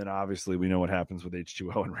 And then obviously we know what happens with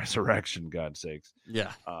H2O and Resurrection, God's sakes.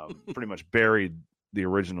 Yeah. Pretty much buried the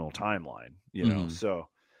original timeline, So,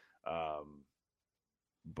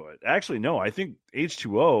 but actually, no, I think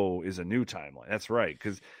H2O is a new timeline. That's right.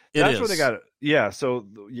 Because that's where they got it. Yeah. So,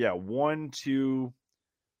 1, 2,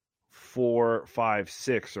 4, 5,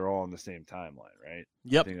 6 are all on the same timeline, right?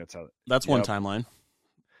 Yep. I think that's one timeline.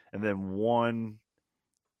 And then 1,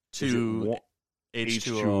 2,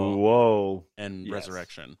 H2O and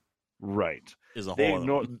Resurrection, right? Is a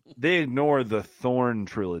whole. They ignore the Thorn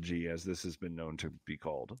trilogy, as this has been known to be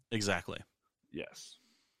called. Exactly. Yes.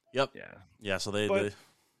 Yep. Yeah. Yeah. So they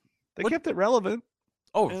kept it relevant.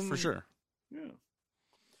 Oh, for sure. Yeah.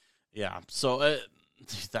 Yeah. So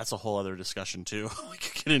that's a whole other discussion too. We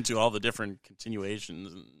could get into all the different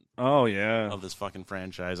continuations. Of this fucking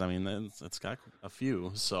franchise. I mean, it's got a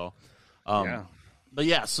few. So. Yeah. But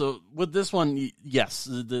yeah, so with this one, yes,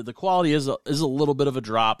 the quality is a little bit of a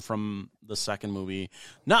drop from the second movie.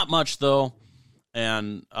 Not much though,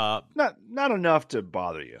 and not enough to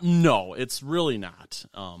bother you. No, it's really not.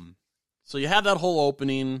 So you have that whole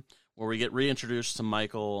opening where we get reintroduced to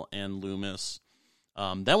Michael and Loomis.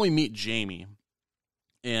 Then we meet Jamie,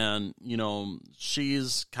 and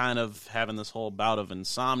she's kind of having this whole bout of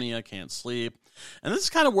insomnia, can't sleep, and this is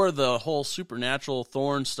kind of where the whole supernatural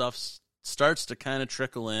Thorn stuff starts to kind of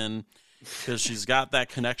trickle in, because she's got that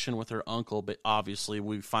connection with her uncle, but obviously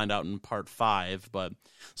we find out in part 5. But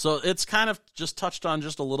so it's kind of just touched on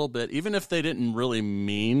just a little bit, even if they didn't really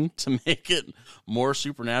mean to make it more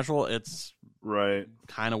supernatural. It's right,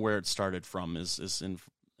 kind of where it started from is in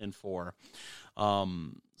 4.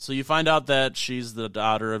 So you find out that she's the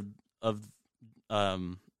daughter of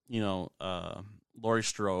Laurie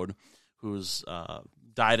Strode, who's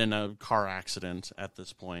died in a car accident at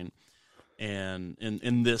this point. And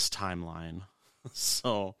in this timeline,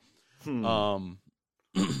 so, so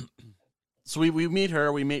we meet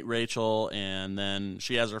her, we meet Rachel, and then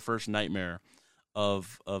she has her first nightmare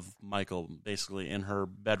of Michael, basically in her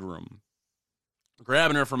bedroom.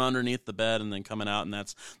 grabbing her from underneath the bed and then coming out, and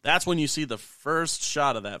that's when you see the first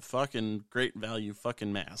shot of that fucking great value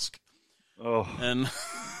fucking mask. Oh, and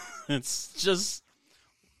it's just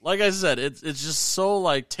like I said, it's just so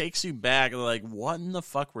like takes you back. Like, what in the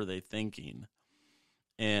fuck were they thinking?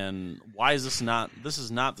 And why is this not? This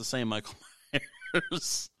is not the same Michael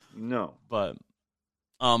Myers. No, but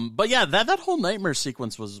yeah, that whole nightmare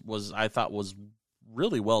sequence was I thought was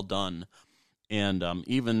really well done, and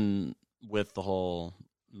even with the whole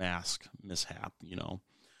mask mishap, you know,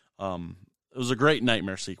 it was a great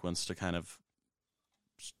nightmare sequence to kind of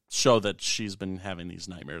show that she's been having these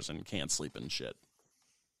nightmares and can't sleep and shit.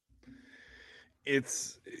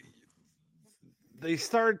 They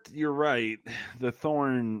start, you're right, the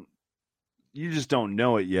Thorn, you just don't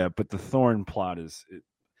know it yet, but the Thorn plot is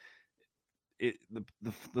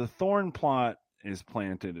the Thorn plot is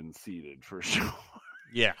planted and seeded for sure.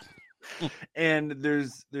 Yeah. And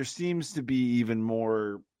there seems to be even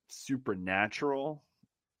more supernatural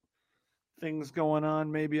things going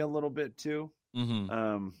on, maybe a little bit too.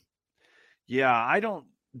 Mm-hmm. Yeah,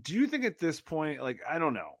 do you think at this point, like, I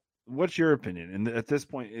don't know, what's your opinion? And at this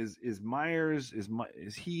point, is Myers, is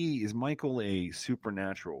Michael a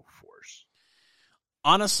supernatural force?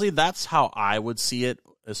 Honestly, that's how I would see it,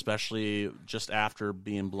 especially just after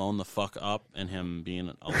being blown the fuck up and him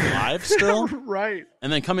being alive still. Right.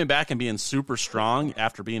 And then coming back and being super strong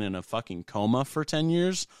after being in a fucking coma for 10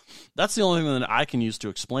 years. That's the only thing that I can use to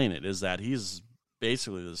explain it, is that he's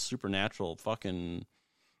basically the supernatural fucking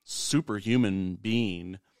superhuman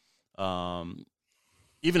being.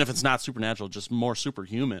 Even if it's not supernatural, just more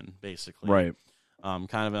superhuman, basically. Right.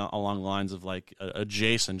 Kind of along the lines of like a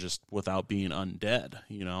Jason, just without being undead,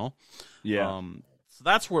 you know? Yeah. So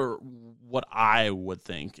that's what I would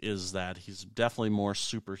think is that he's definitely more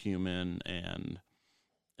superhuman, and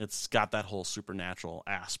it's got that whole supernatural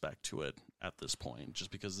aspect to it at this point,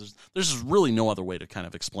 just because there's really no other way to kind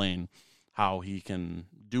of explain how he can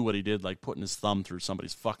do what he did, like putting his thumb through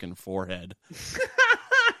somebody's fucking forehead.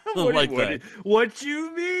 What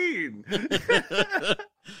you mean?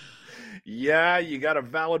 Yeah, you got a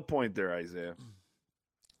valid point there, Isaiah.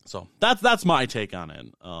 So that's my take on it.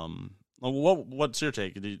 What's your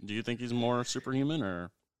take? Do you think he's more superhuman,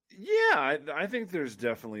 or? Yeah, I think there's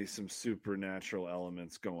definitely some supernatural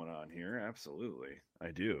elements going on here. Absolutely,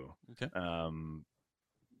 I do. Okay.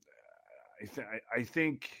 I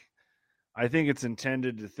think it's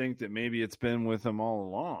intended to think that maybe it's been with him all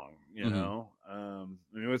along. You Mm-hmm. know, I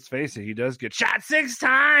mean, let's face it, he does get shot 6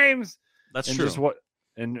 times. That's and true. Just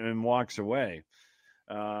and walks away.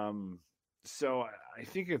 So I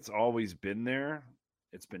think it's always been there.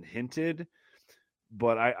 It's been hinted,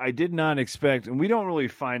 but I did not expect, and we don't really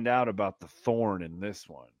find out about the Thorn in this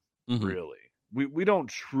one. Mm-hmm. Really, we don't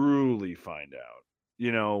truly find out.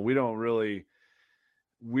 You know, we don't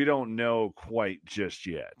know quite just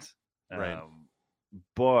yet. Right.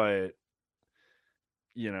 But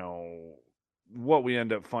you know what we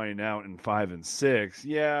end up finding out in 5 and 6,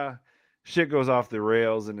 yeah, shit goes off the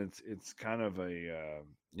rails, and it's kind of a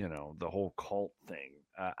you know, the whole cult thing.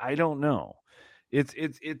 I don't know.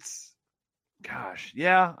 It's gosh,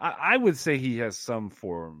 yeah, I would say he has some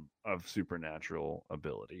form of supernatural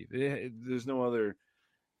ability. There's no other.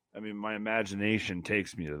 I mean, my imagination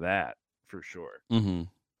takes me to that for sure. Mm-hmm.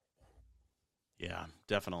 Yeah,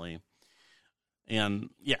 definitely. And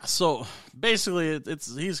yeah, so basically,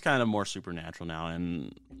 he's kind of more supernatural now,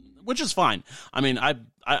 and which is fine. I mean,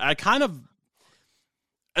 I kind of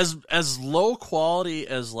as low quality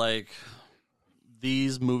as like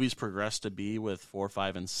these movies progress to be with 4,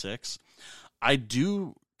 5, and 6. I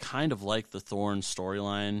do kind of like the Thorn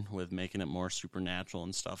storyline with making it more supernatural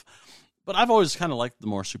and stuff. But I've always kind of liked the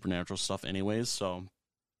more supernatural stuff anyways, so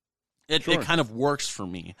it kind of works for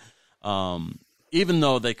me. Even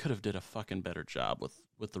though they could have did a fucking better job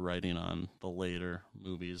with the writing on the later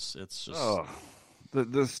movies. It's just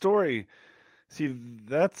the story. See,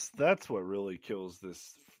 that's what really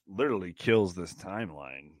literally kills this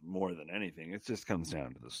timeline more than anything. It just comes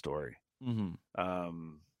down to the story. Mm-hmm.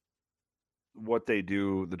 What they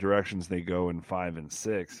do, the directions they go in 5 and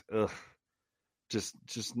 6,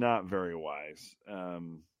 just not very wise.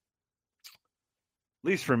 At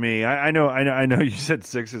least for me, I know you said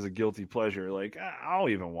 6 is a guilty pleasure. Like, I'll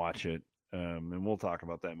even watch it, and we'll talk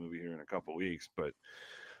about that movie here in a couple weeks. But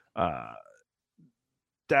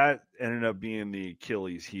that ended up being the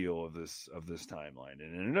Achilles heel of this timeline,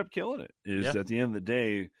 and ended up killing it. At the end of the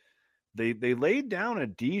day, they laid down a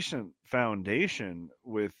decent foundation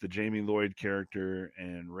with the Jamie Lloyd character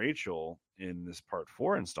and Rachel in this Part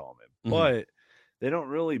 4 installment, but they don't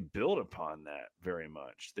really build upon that very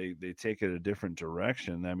much. They take it a different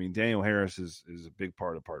direction. I mean, Daniel Harris is a big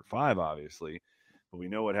part of part 5, obviously, but we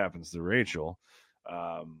know what happens to Rachel,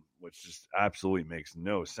 which just absolutely makes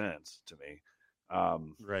no sense to me.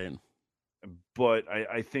 Right. But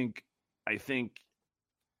I think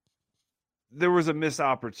there was a missed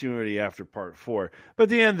opportunity after part 4. But at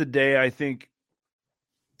the end of the day, I think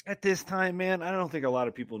at this time, man, I don't think a lot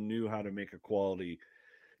of people knew how to make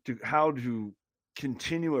how to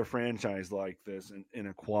continue a franchise like this in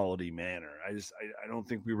a quality manner. I don't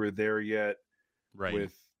think we were there yet. Right.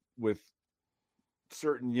 With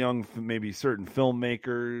certain maybe certain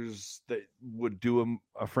filmmakers that would do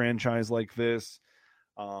a franchise like this.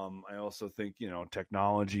 I also think,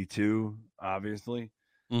 technology too, obviously.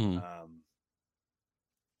 Mm-hmm.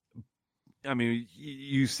 I mean,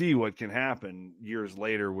 you see what can happen years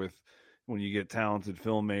later when you get talented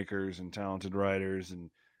filmmakers and talented writers and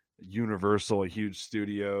Universal, a huge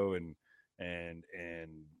studio, and a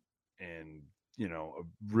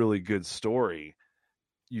really good story.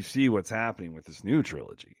 You see what's happening with this new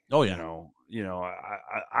trilogy. Oh yeah.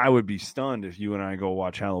 I would be stunned if you and I go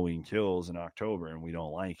watch Halloween Kills in October and we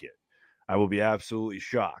don't like it. I will be absolutely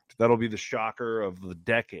shocked. That'll be the shocker of the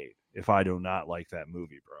decade if I do not like that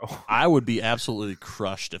movie, bro. I would be absolutely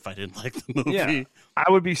crushed if I didn't like the movie. Yeah, I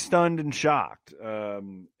would be stunned and shocked.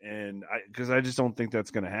 Because I just don't think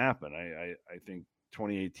that's going to happen. I think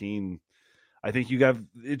 2018, I think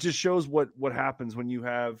it just shows what happens when you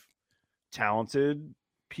have talented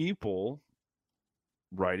people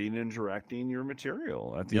writing and directing your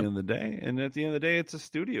material at the end of the day. And at the end of the day, it's a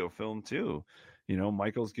studio film too.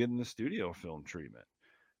 Michael's getting the studio film treatment.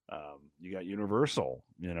 You got Universal,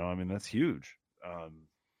 that's huge.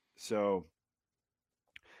 So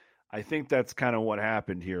I think that's kind of what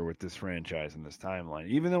happened here with this franchise and this timeline.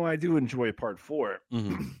 Even though I do enjoy part 4,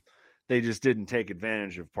 mm-hmm. They just didn't take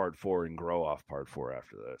advantage of part 4 and grow off part 4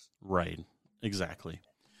 after this. Right. Exactly.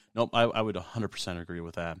 Nope. I would 100% agree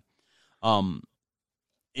with that.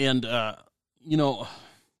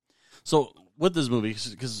 So with this movie,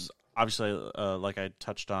 because obviously, like I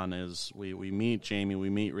touched on, is we meet Jamie, we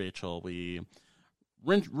meet Rachel, we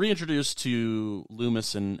reintroduce to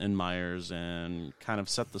Loomis and Myers and kind of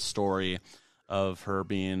set the story of her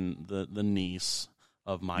being the niece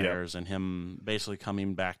of Myers and him basically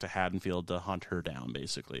coming back to Haddonfield to hunt her down,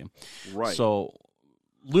 basically. Right. So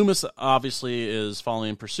Loomis obviously is following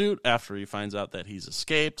in pursuit after he finds out that he's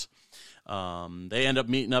escaped. They end up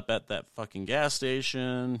meeting up at that fucking gas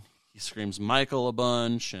station. He screams Michael a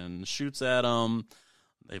bunch and shoots at him.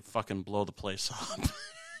 They fucking blow the place up.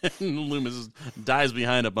 And Loomis dies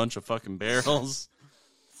behind a bunch of fucking barrels.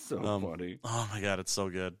 So funny. Oh my god, it's so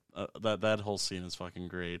good. That whole scene is fucking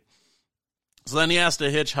great. So then he has to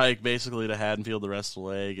hitchhike basically to Haddonfield the rest of the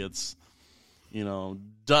way. Gets,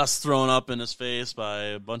 dust thrown up in his face by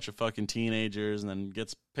a bunch of fucking teenagers, and then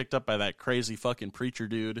gets picked up by that crazy fucking preacher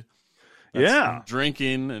dude. That's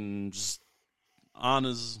drinking and just on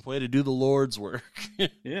his way to do the Lord's work.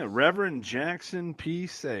 Yeah, Reverend Jackson P.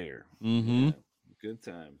 Sayer. Mm-hmm. Yeah, good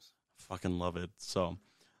times. Fucking love it. So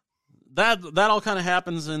that all kind of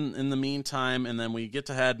happens in the meantime, and then we get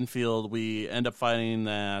to Haddonfield. We end up finding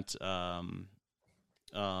that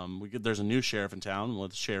there's a new sheriff in town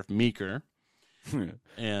with Sheriff Meeker.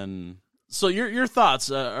 And so your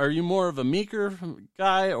thoughts, are you more of a Meeker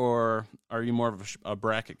guy or are you more of a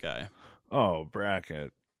Brackett guy? Oh,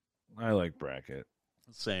 Brackett. I like Brackett.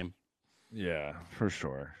 Same. Yeah, for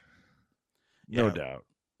sure. No doubt.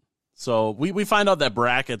 So we find out that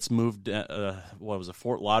Brackett's moved,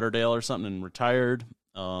 Fort Lauderdale or something, and retired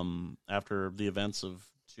after the events of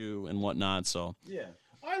 2 and whatnot. So yeah,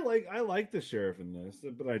 I like the sheriff in this,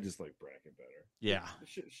 but I just like Brackett better. Yeah,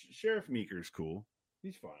 Sheriff Meeker's cool.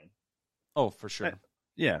 He's fine. Oh, for sure.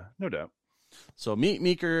 Yeah, no doubt. So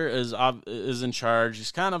Meeker is in charge.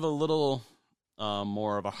 He's kind of a little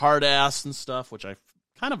more of a hard ass and stuff, which I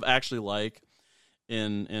kind of actually like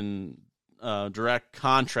in direct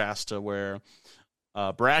contrast to where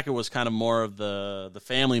Brackett was kind of more of the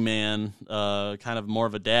family man, kind of more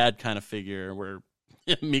of a dad kind of figure, where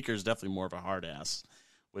Meeker's definitely more of a hard ass,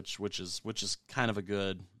 which is kind of a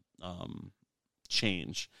good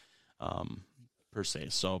change per se.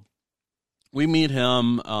 So we meet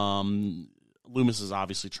him. Loomis is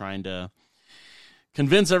obviously trying to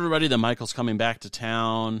convince everybody that Michael's coming back to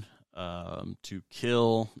town to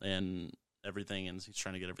kill and everything, and he's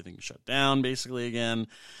trying to get everything shut down basically again.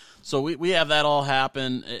 So we have that all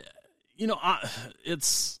happen.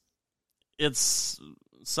 It's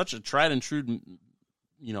such a tried and true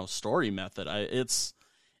story method.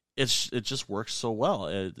 it just works so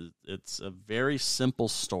well. It's a very simple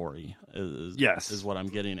story. Is what I'm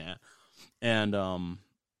getting at, and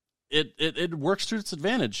it works to its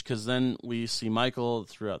advantage because then we see Michael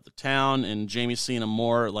throughout the town, and Jamie's seeing him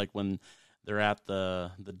more like when they're at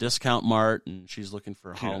the discount mart, and she's looking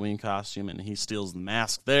for a Halloween costume, and he steals the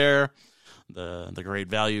mask there, the great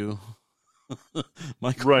value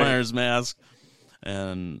Michael Myers mask.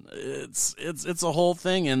 And it's a whole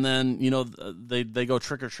thing, and then they go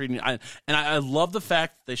trick or treating. I love the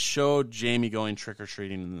fact that they showed Jamie going trick or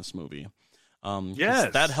treating in this movie.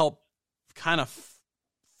 Yes, that helped kind of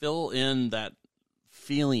fill in that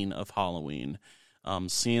feeling of Halloween,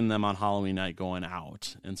 seeing them on Halloween night going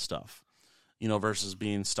out and stuff, versus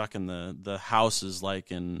being stuck in the houses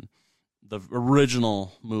like in the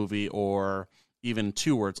original movie or even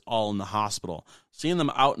 2 where it's all in the hospital. Seeing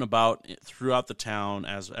them out and about throughout the town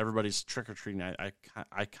as everybody's trick-or-treating,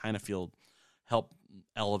 I kind of feel help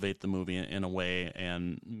elevate the movie in a way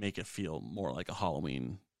and make it feel more like a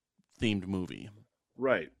Halloween-themed movie.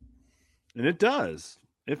 Right. And it does.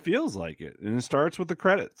 It feels like it. And it starts with the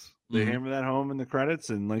credits. They hammer that home in the credits,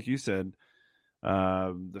 and like you said,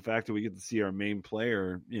 the fact that we get to see our main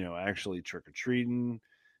player, actually trick-or-treating,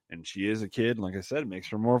 and she is a kid. Like I said, it makes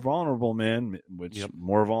her more vulnerable, man, which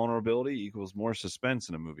more vulnerability equals more suspense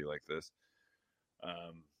in a movie like this.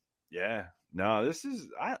 This is,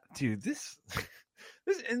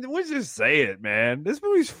 and we'll just say it, man. This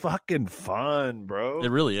movie's fucking fun, bro.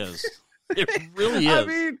 It really is. It really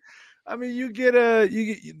is. I mean, you get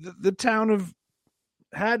the town of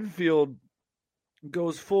Haddonfield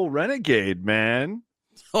goes full renegade, man.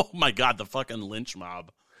 Oh my God, the fucking lynch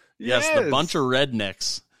mob. Yes, the bunch of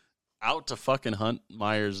rednecks out to fucking hunt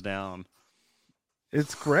Myers down.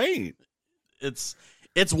 It's great. It's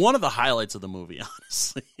one of the highlights of the movie,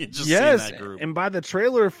 honestly. Just seeing that group. And by the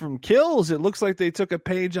trailer from Kills, it looks like they took a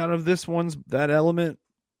page out of that element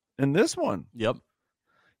in this one. Yep.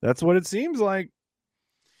 That's what it seems like.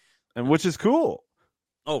 And which is cool.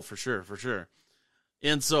 Oh, for sure.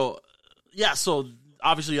 And so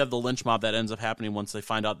obviously you have the lynch mob that ends up happening once they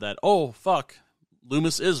find out that, oh, fuck,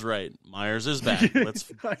 Loomis is right. Myers is back. Let's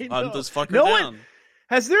hunt this fucker down.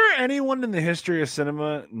 Has there anyone in the history of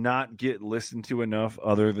cinema not get listened to enough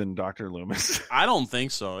other than Dr. Loomis? I don't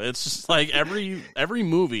think so. It's just like every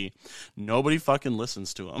movie, nobody fucking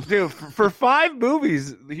listens to him. Dude, for 5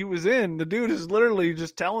 movies he was in, the dude is literally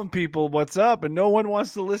just telling people what's up, and no one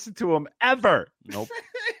wants to listen to him ever. Nope.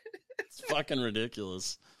 It's fucking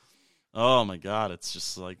ridiculous. Oh my God, it's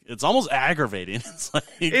just like, it's almost aggravating.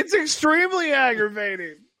 It's extremely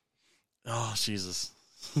aggravating. Oh, Jesus.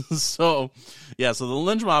 So the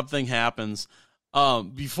lynch mob thing happens.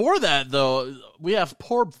 Before that, though, we have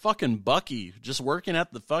poor fucking Bucky just working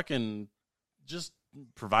at the fucking, just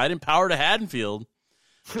providing power to Haddonfield,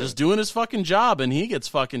 just doing his fucking job, and he gets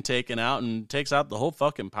fucking taken out and takes out the whole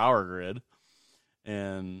fucking power grid.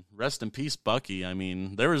 And rest in peace, Bucky. I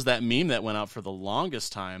mean, there was that meme that went out for the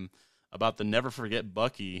longest time about the never forget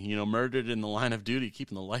Bucky, murdered in the line of duty,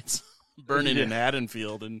 keeping the lights burning in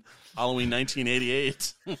Haddonfield in Halloween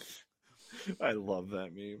 1988. I love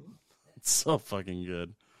that meme. It's so fucking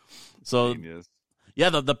good. So, Genius.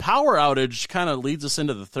 The power outage kind of leads us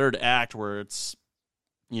into the third act where it's,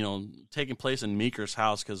 taking place in Meeker's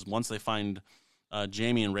house, because once they find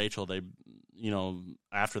Jamie and Rachel, they,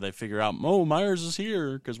 after they figure out, oh, Myers is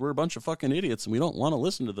here because we're a bunch of fucking idiots and we don't want to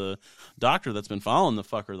listen to the doctor that's been following the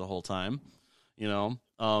fucker the whole time,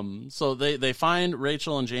 So they find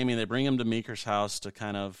Rachel and Jamie, they bring them to Meeker's house to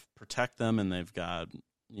kind of protect them, and they've got,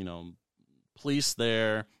 police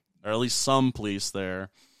there, or at least some police there,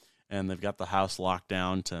 and they've got the house locked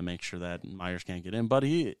down to make sure that Myers can't get in. But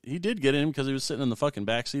he did get in because he was sitting in the fucking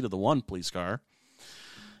backseat of the one police car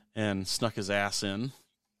and snuck his ass in.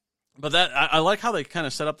 But I like how they kind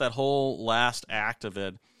of set up that whole last act of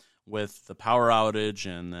it with the power outage,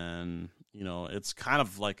 and then, it's kind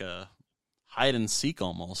of like a hide and seek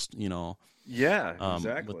almost, Yeah,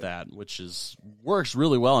 exactly. with that, which works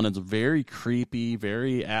really well, and it's very creepy,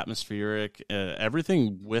 very atmospheric.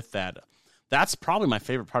 Everything with that. That's probably my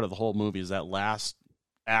favorite part of the whole movie, is that last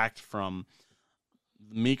act from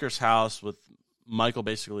Meeker's house with Michael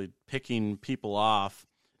basically picking people off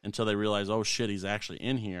until they realize, oh shit, he's actually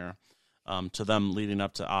in here, to them leading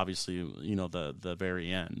up to, obviously, the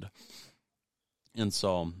very end. And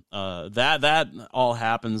so that all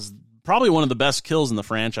happens. Probably one of the best kills in the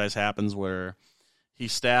franchise happens where he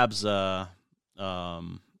stabs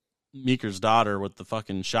Meeker's daughter with the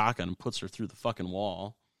fucking shotgun and puts her through the fucking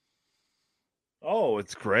wall. Oh,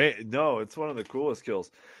 it's great. No, it's one of the coolest kills.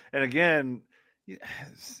 And again,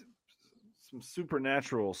 some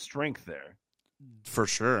supernatural strength there. For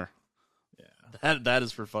sure. Yeah. That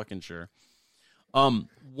is for fucking sure.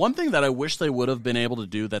 One thing that I wish they would have been able to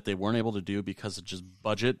do that they weren't able to do because of just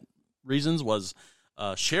budget reasons was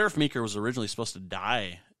Sheriff Meeker was originally supposed to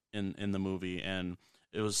die in the movie, and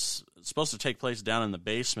it was supposed to take place down in the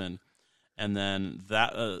basement, and then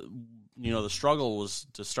that the struggle was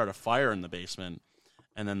to start a fire in the basement,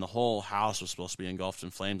 and then the whole house was supposed to be engulfed in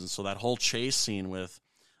flames, and so that whole chase scene with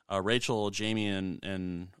Rachel, Jamie,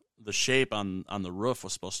 and the Shape on the roof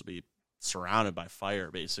was supposed to be surrounded by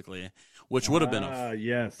fire, basically, which would have been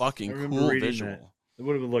a fucking cool visual. That. It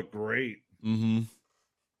would have looked great. Mm-hmm.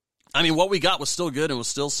 I mean, what we got was still good and was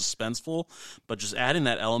still suspenseful, but just adding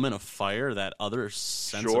that element of fire, that other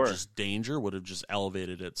sense of just danger, would have just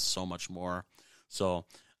elevated it so much more. So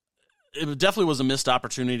it definitely was a missed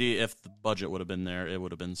opportunity. If the budget would have been there, it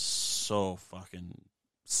would have been so fucking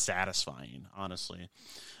satisfying, honestly,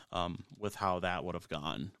 with how that would have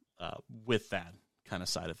gone with that kind of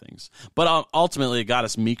side of things. But ultimately, it got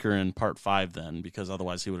us Meeker in part 5 then, because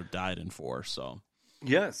otherwise he would have died in 4. So.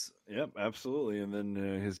 Yes. Yep. Absolutely. And then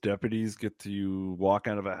his deputies get to walk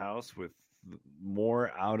out of a house with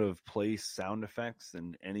more out of place sound effects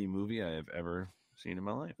than any movie I have ever seen in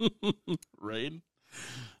my life. Right?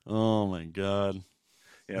 Oh my God.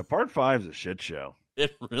 Yeah. Part 5 is a shit show.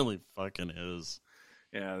 It really fucking is.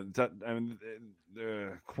 Yeah. I mean,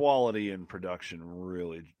 the quality and production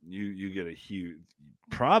really, you get a huge,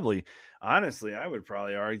 probably, honestly, I would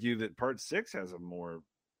probably argue that part 6 has a more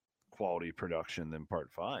quality production than part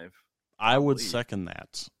 5. I would second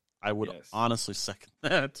that. I would honestly second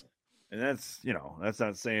that. And that's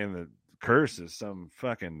not saying that Curse is some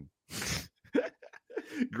fucking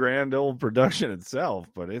grand old production itself,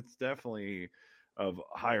 but it's definitely of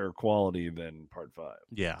higher quality than part 5.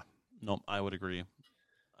 Yeah. No, I would agree.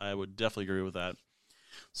 I would definitely agree with that.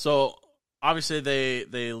 So obviously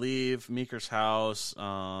they leave Meeker's house,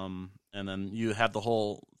 and then you have the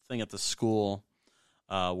whole thing at the school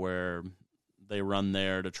where they run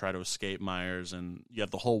there to try to escape Myers, and you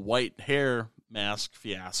have the whole white hair mask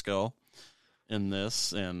fiasco in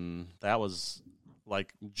this, and that was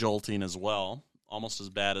like jolting as well, almost as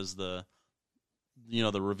bad as the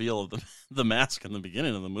reveal of the mask in the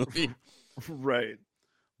beginning of the movie. Right.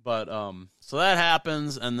 But so that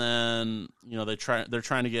happens, and then they're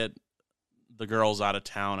trying to get the girls out of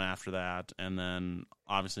town after that, and then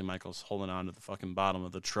obviously Michael's holding on to the fucking bottom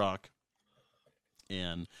of the truck.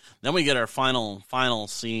 And then we get our final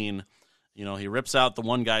scene. He rips out the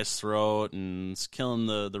one guy's throat and is killing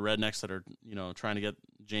the rednecks that are trying to get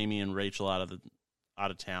Jamie and Rachel out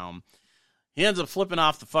of town. He ends up flipping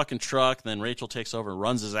off the fucking truck. Then Rachel takes over and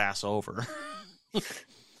runs his ass over. And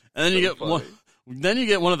then you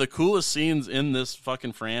get one of the coolest scenes in this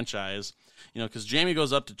fucking franchise. Because Jamie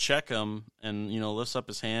goes up to check him and lifts up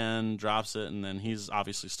his hand, drops it, and then he's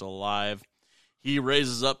obviously still alive. He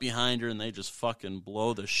raises up behind her, and they just fucking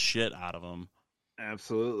blow the shit out of him.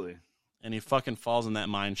 Absolutely. And he fucking falls in that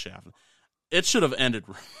mine shaft. It should have ended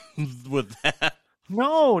with that.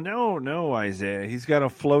 No, Isaiah. He's got to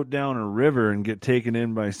float down a river and get taken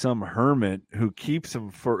in by some hermit who keeps him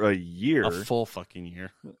for a year. A full fucking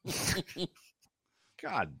year.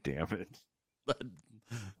 God damn it.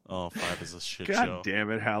 5 is a shit show. God damn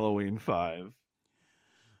it, Halloween 5.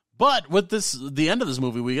 But with the end of this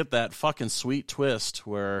movie, we get that fucking sweet twist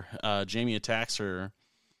where Jamie attacks her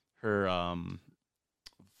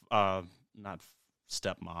not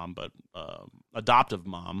stepmom, but adoptive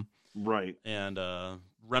mom. Right. And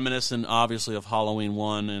reminiscent, obviously, of Halloween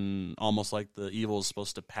 1, and almost like the evil is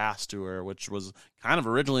supposed to pass to her, which was kind of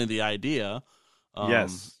originally the idea.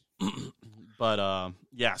 Yes. But,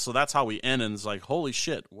 so that's how we end, and it's like, holy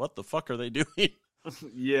shit, what the fuck are they doing?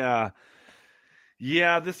 Yeah.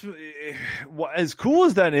 Yeah, this as cool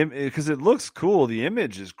as that because it looks cool. The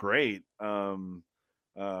image is great.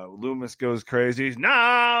 Loomis goes crazy.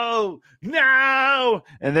 No,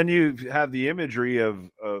 and then you have the imagery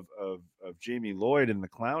of Jamie Lloyd in the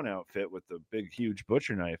clown outfit with the big, huge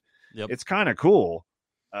butcher knife. Yep. It's kind of cool.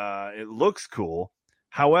 It looks cool.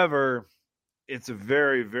 However, it's a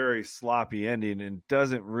very, very sloppy ending and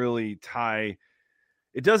doesn't really tie.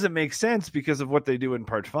 It doesn't make sense because of what they do in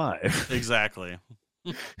part 5. Exactly.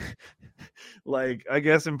 Like, I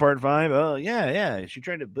guess in part 5, oh yeah, she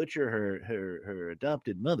tried to butcher her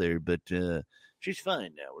adopted mother, but she's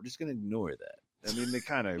fine now. We're just gonna ignore that. I mean,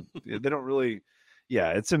 they don't really. Yeah,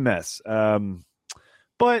 it's a mess.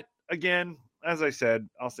 But again, as I said,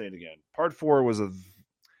 I'll say it again. Part 4 was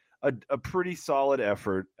a pretty solid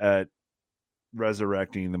effort at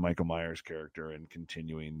resurrecting the Michael Myers character and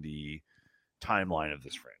continuing the timeline of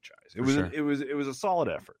this franchise. It was a solid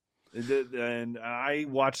effort, and I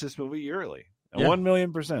watch this movie yearly. And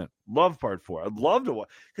 1,000,000%. Love part 4. I'd love to watch.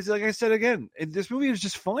 Because like I said again, this movie is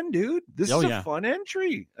just fun, dude. This is a fun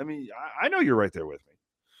entry. I mean, I know you're right there with me.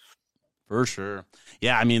 For sure.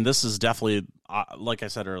 Yeah, I mean, this is definitely, like I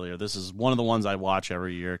said earlier, this is one of the ones I watch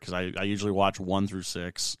every year because I usually watch 1 through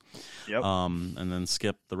 6. Yep. And then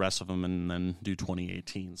skip the rest of them and then do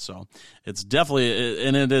 2018. So it's definitely,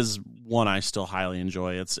 and it is one I still highly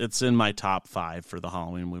enjoy. It's in my top 5 for the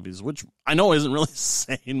Halloween movies, which I know isn't really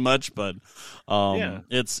saying much, but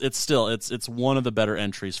it's still, it's one of the better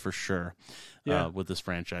entries for sure. With this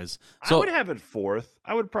franchise. So I would have it 4th.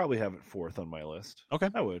 I would probably have it 4th on my list. Okay.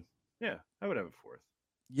 I would. Yeah, I would have it 4th.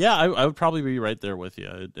 Yeah, I would probably be right there with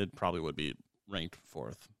you. It probably would be ranked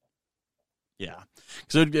 4th. Yeah,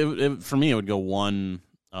 because for me it would go 1,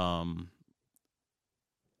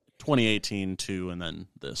 2018, 2, and then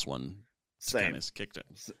this one. Same. Kicked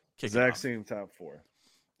Exact same top 4.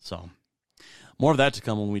 So more of that to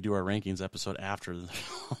come when we do our rankings episode after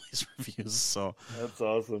all these reviews. So that's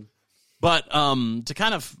awesome. But to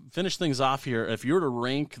kind of finish things off here, if you were to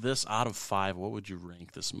rank this out of 5, what would you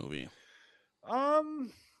rank this movie?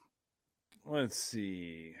 Let's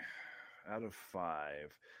see. Out of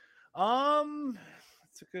 5.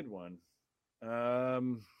 It's a good one. Out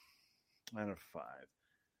of 5.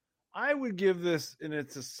 I would give this, and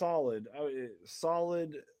it's a solid,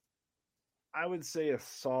 I would say a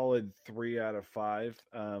solid 3 out of 5.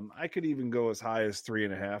 I could even go as high as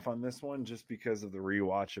 3.5 on this one, just because of the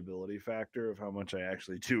rewatchability factor of how much I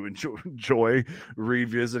actually do enjoy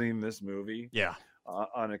revisiting this movie. Yeah,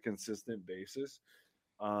 on a consistent basis.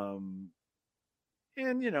 And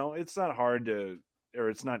it's not hard to, or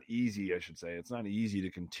it's not easy, I should say. It's not easy to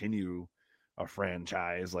continue a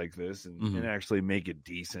franchise like this and actually make it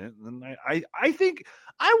decent. And I think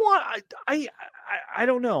I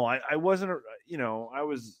don't know. I wasn't, I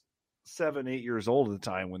was 7-8 years old at the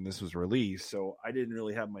time when this was released, so I didn't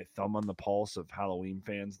really have my thumb on the pulse of Halloween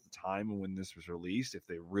fans at the time when this was released, if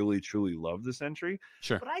they really truly loved this entry.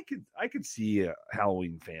 Sure. But I could see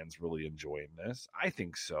Halloween fans really enjoying this. I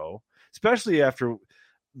think so, especially after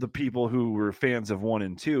the people who were fans of 1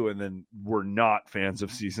 and 2 and then were not fans of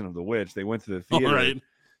Season of the Witch. They went to the theater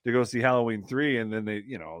to go see Halloween 3, and then they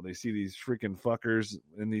see these freaking fuckers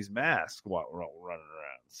in these masks running around.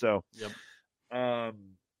 So, yep.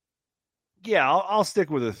 Yeah, I'll stick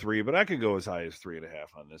with a 3, but I could go as high as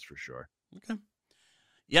 3.5 on this for sure. Okay.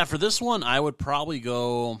 Yeah, for this one, I would probably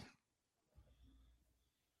go.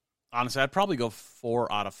 Honestly, I'd probably go 4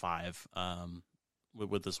 out of 5.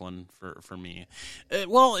 With this one for me.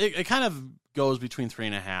 It kind of goes between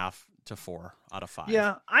 3.5 to 4 out of 5.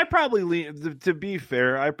 Yeah, I probably lean. To be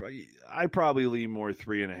fair, I probably lean more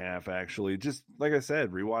 3.5 actually. Just like I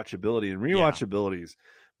said, rewatchability, and rewatchability is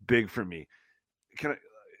big for me.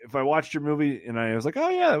 If I watched your movie and I was like, oh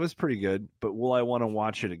yeah, that was pretty good, but will I want to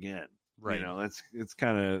watch it again? Right. It's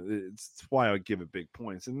why I would give it big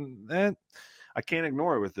points, and that I can't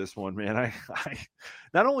ignore it with this one, man. I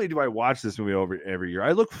not only do I watch this movie every year,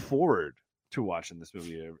 I look forward to watching this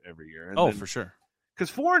movie every year. And for sure. Because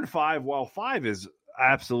 4 and 5, while 5 is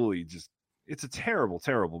absolutely it's a terrible,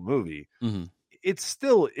 terrible movie. Mm-hmm. It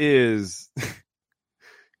still is,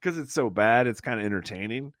 because it's so bad, it's kind of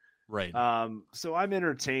entertaining. Right. So I'm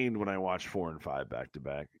entertained when I watch 4 and 5 back to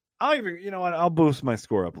back. I'll even, I'll boost my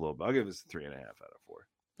score up a little bit. I'll give this a 3.5 out of 4.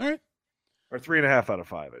 All right. Or 3.5 out of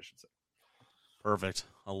 5, I should say. Perfect.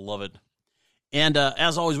 I love it. And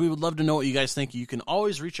as always, we would love to know what you guys think. You can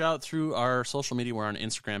always reach out through our social media. We're on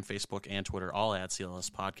Instagram, Facebook, and Twitter, all at CLS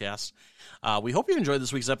Podcast. We hope you enjoyed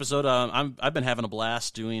this week's episode. I've been having a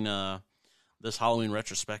blast doing this Halloween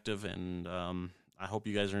retrospective, and I hope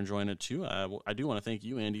you guys are enjoying it too. I do want to thank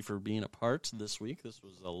you, Andy, for being a part this week. This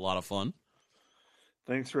was a lot of fun.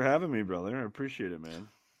 Thanks for having me, brother. I appreciate it, man.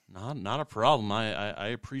 Not a problem. I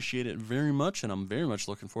appreciate it very much, and I'm very much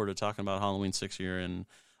looking forward to talking about Halloween 6 here in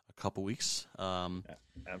a couple weeks.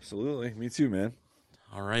 Absolutely. Me too, man.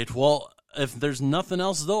 All right. Well, if there's nothing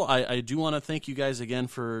else, though, I do want to thank you guys again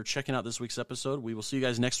for checking out this week's episode. We will see you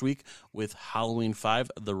guys next week with Halloween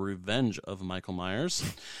 5, The Revenge of Michael Myers.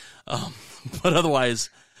 But otherwise,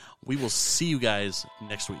 we will see you guys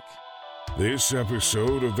next week. This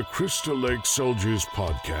episode of the Crystal Lake Soldiers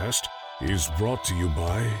podcast is brought to you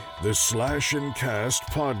by the Slash and Cast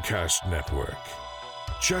Podcast Network.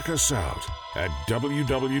 Check us out at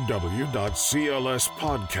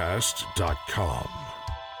www.clspodcast.com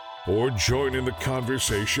or join in the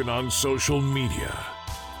conversation on social media.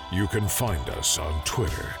 You can find us on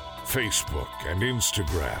Twitter, Facebook, and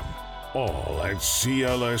Instagram, all at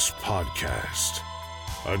CLS Podcast.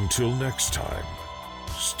 Until next time,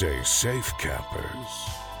 stay safe,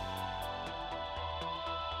 campers.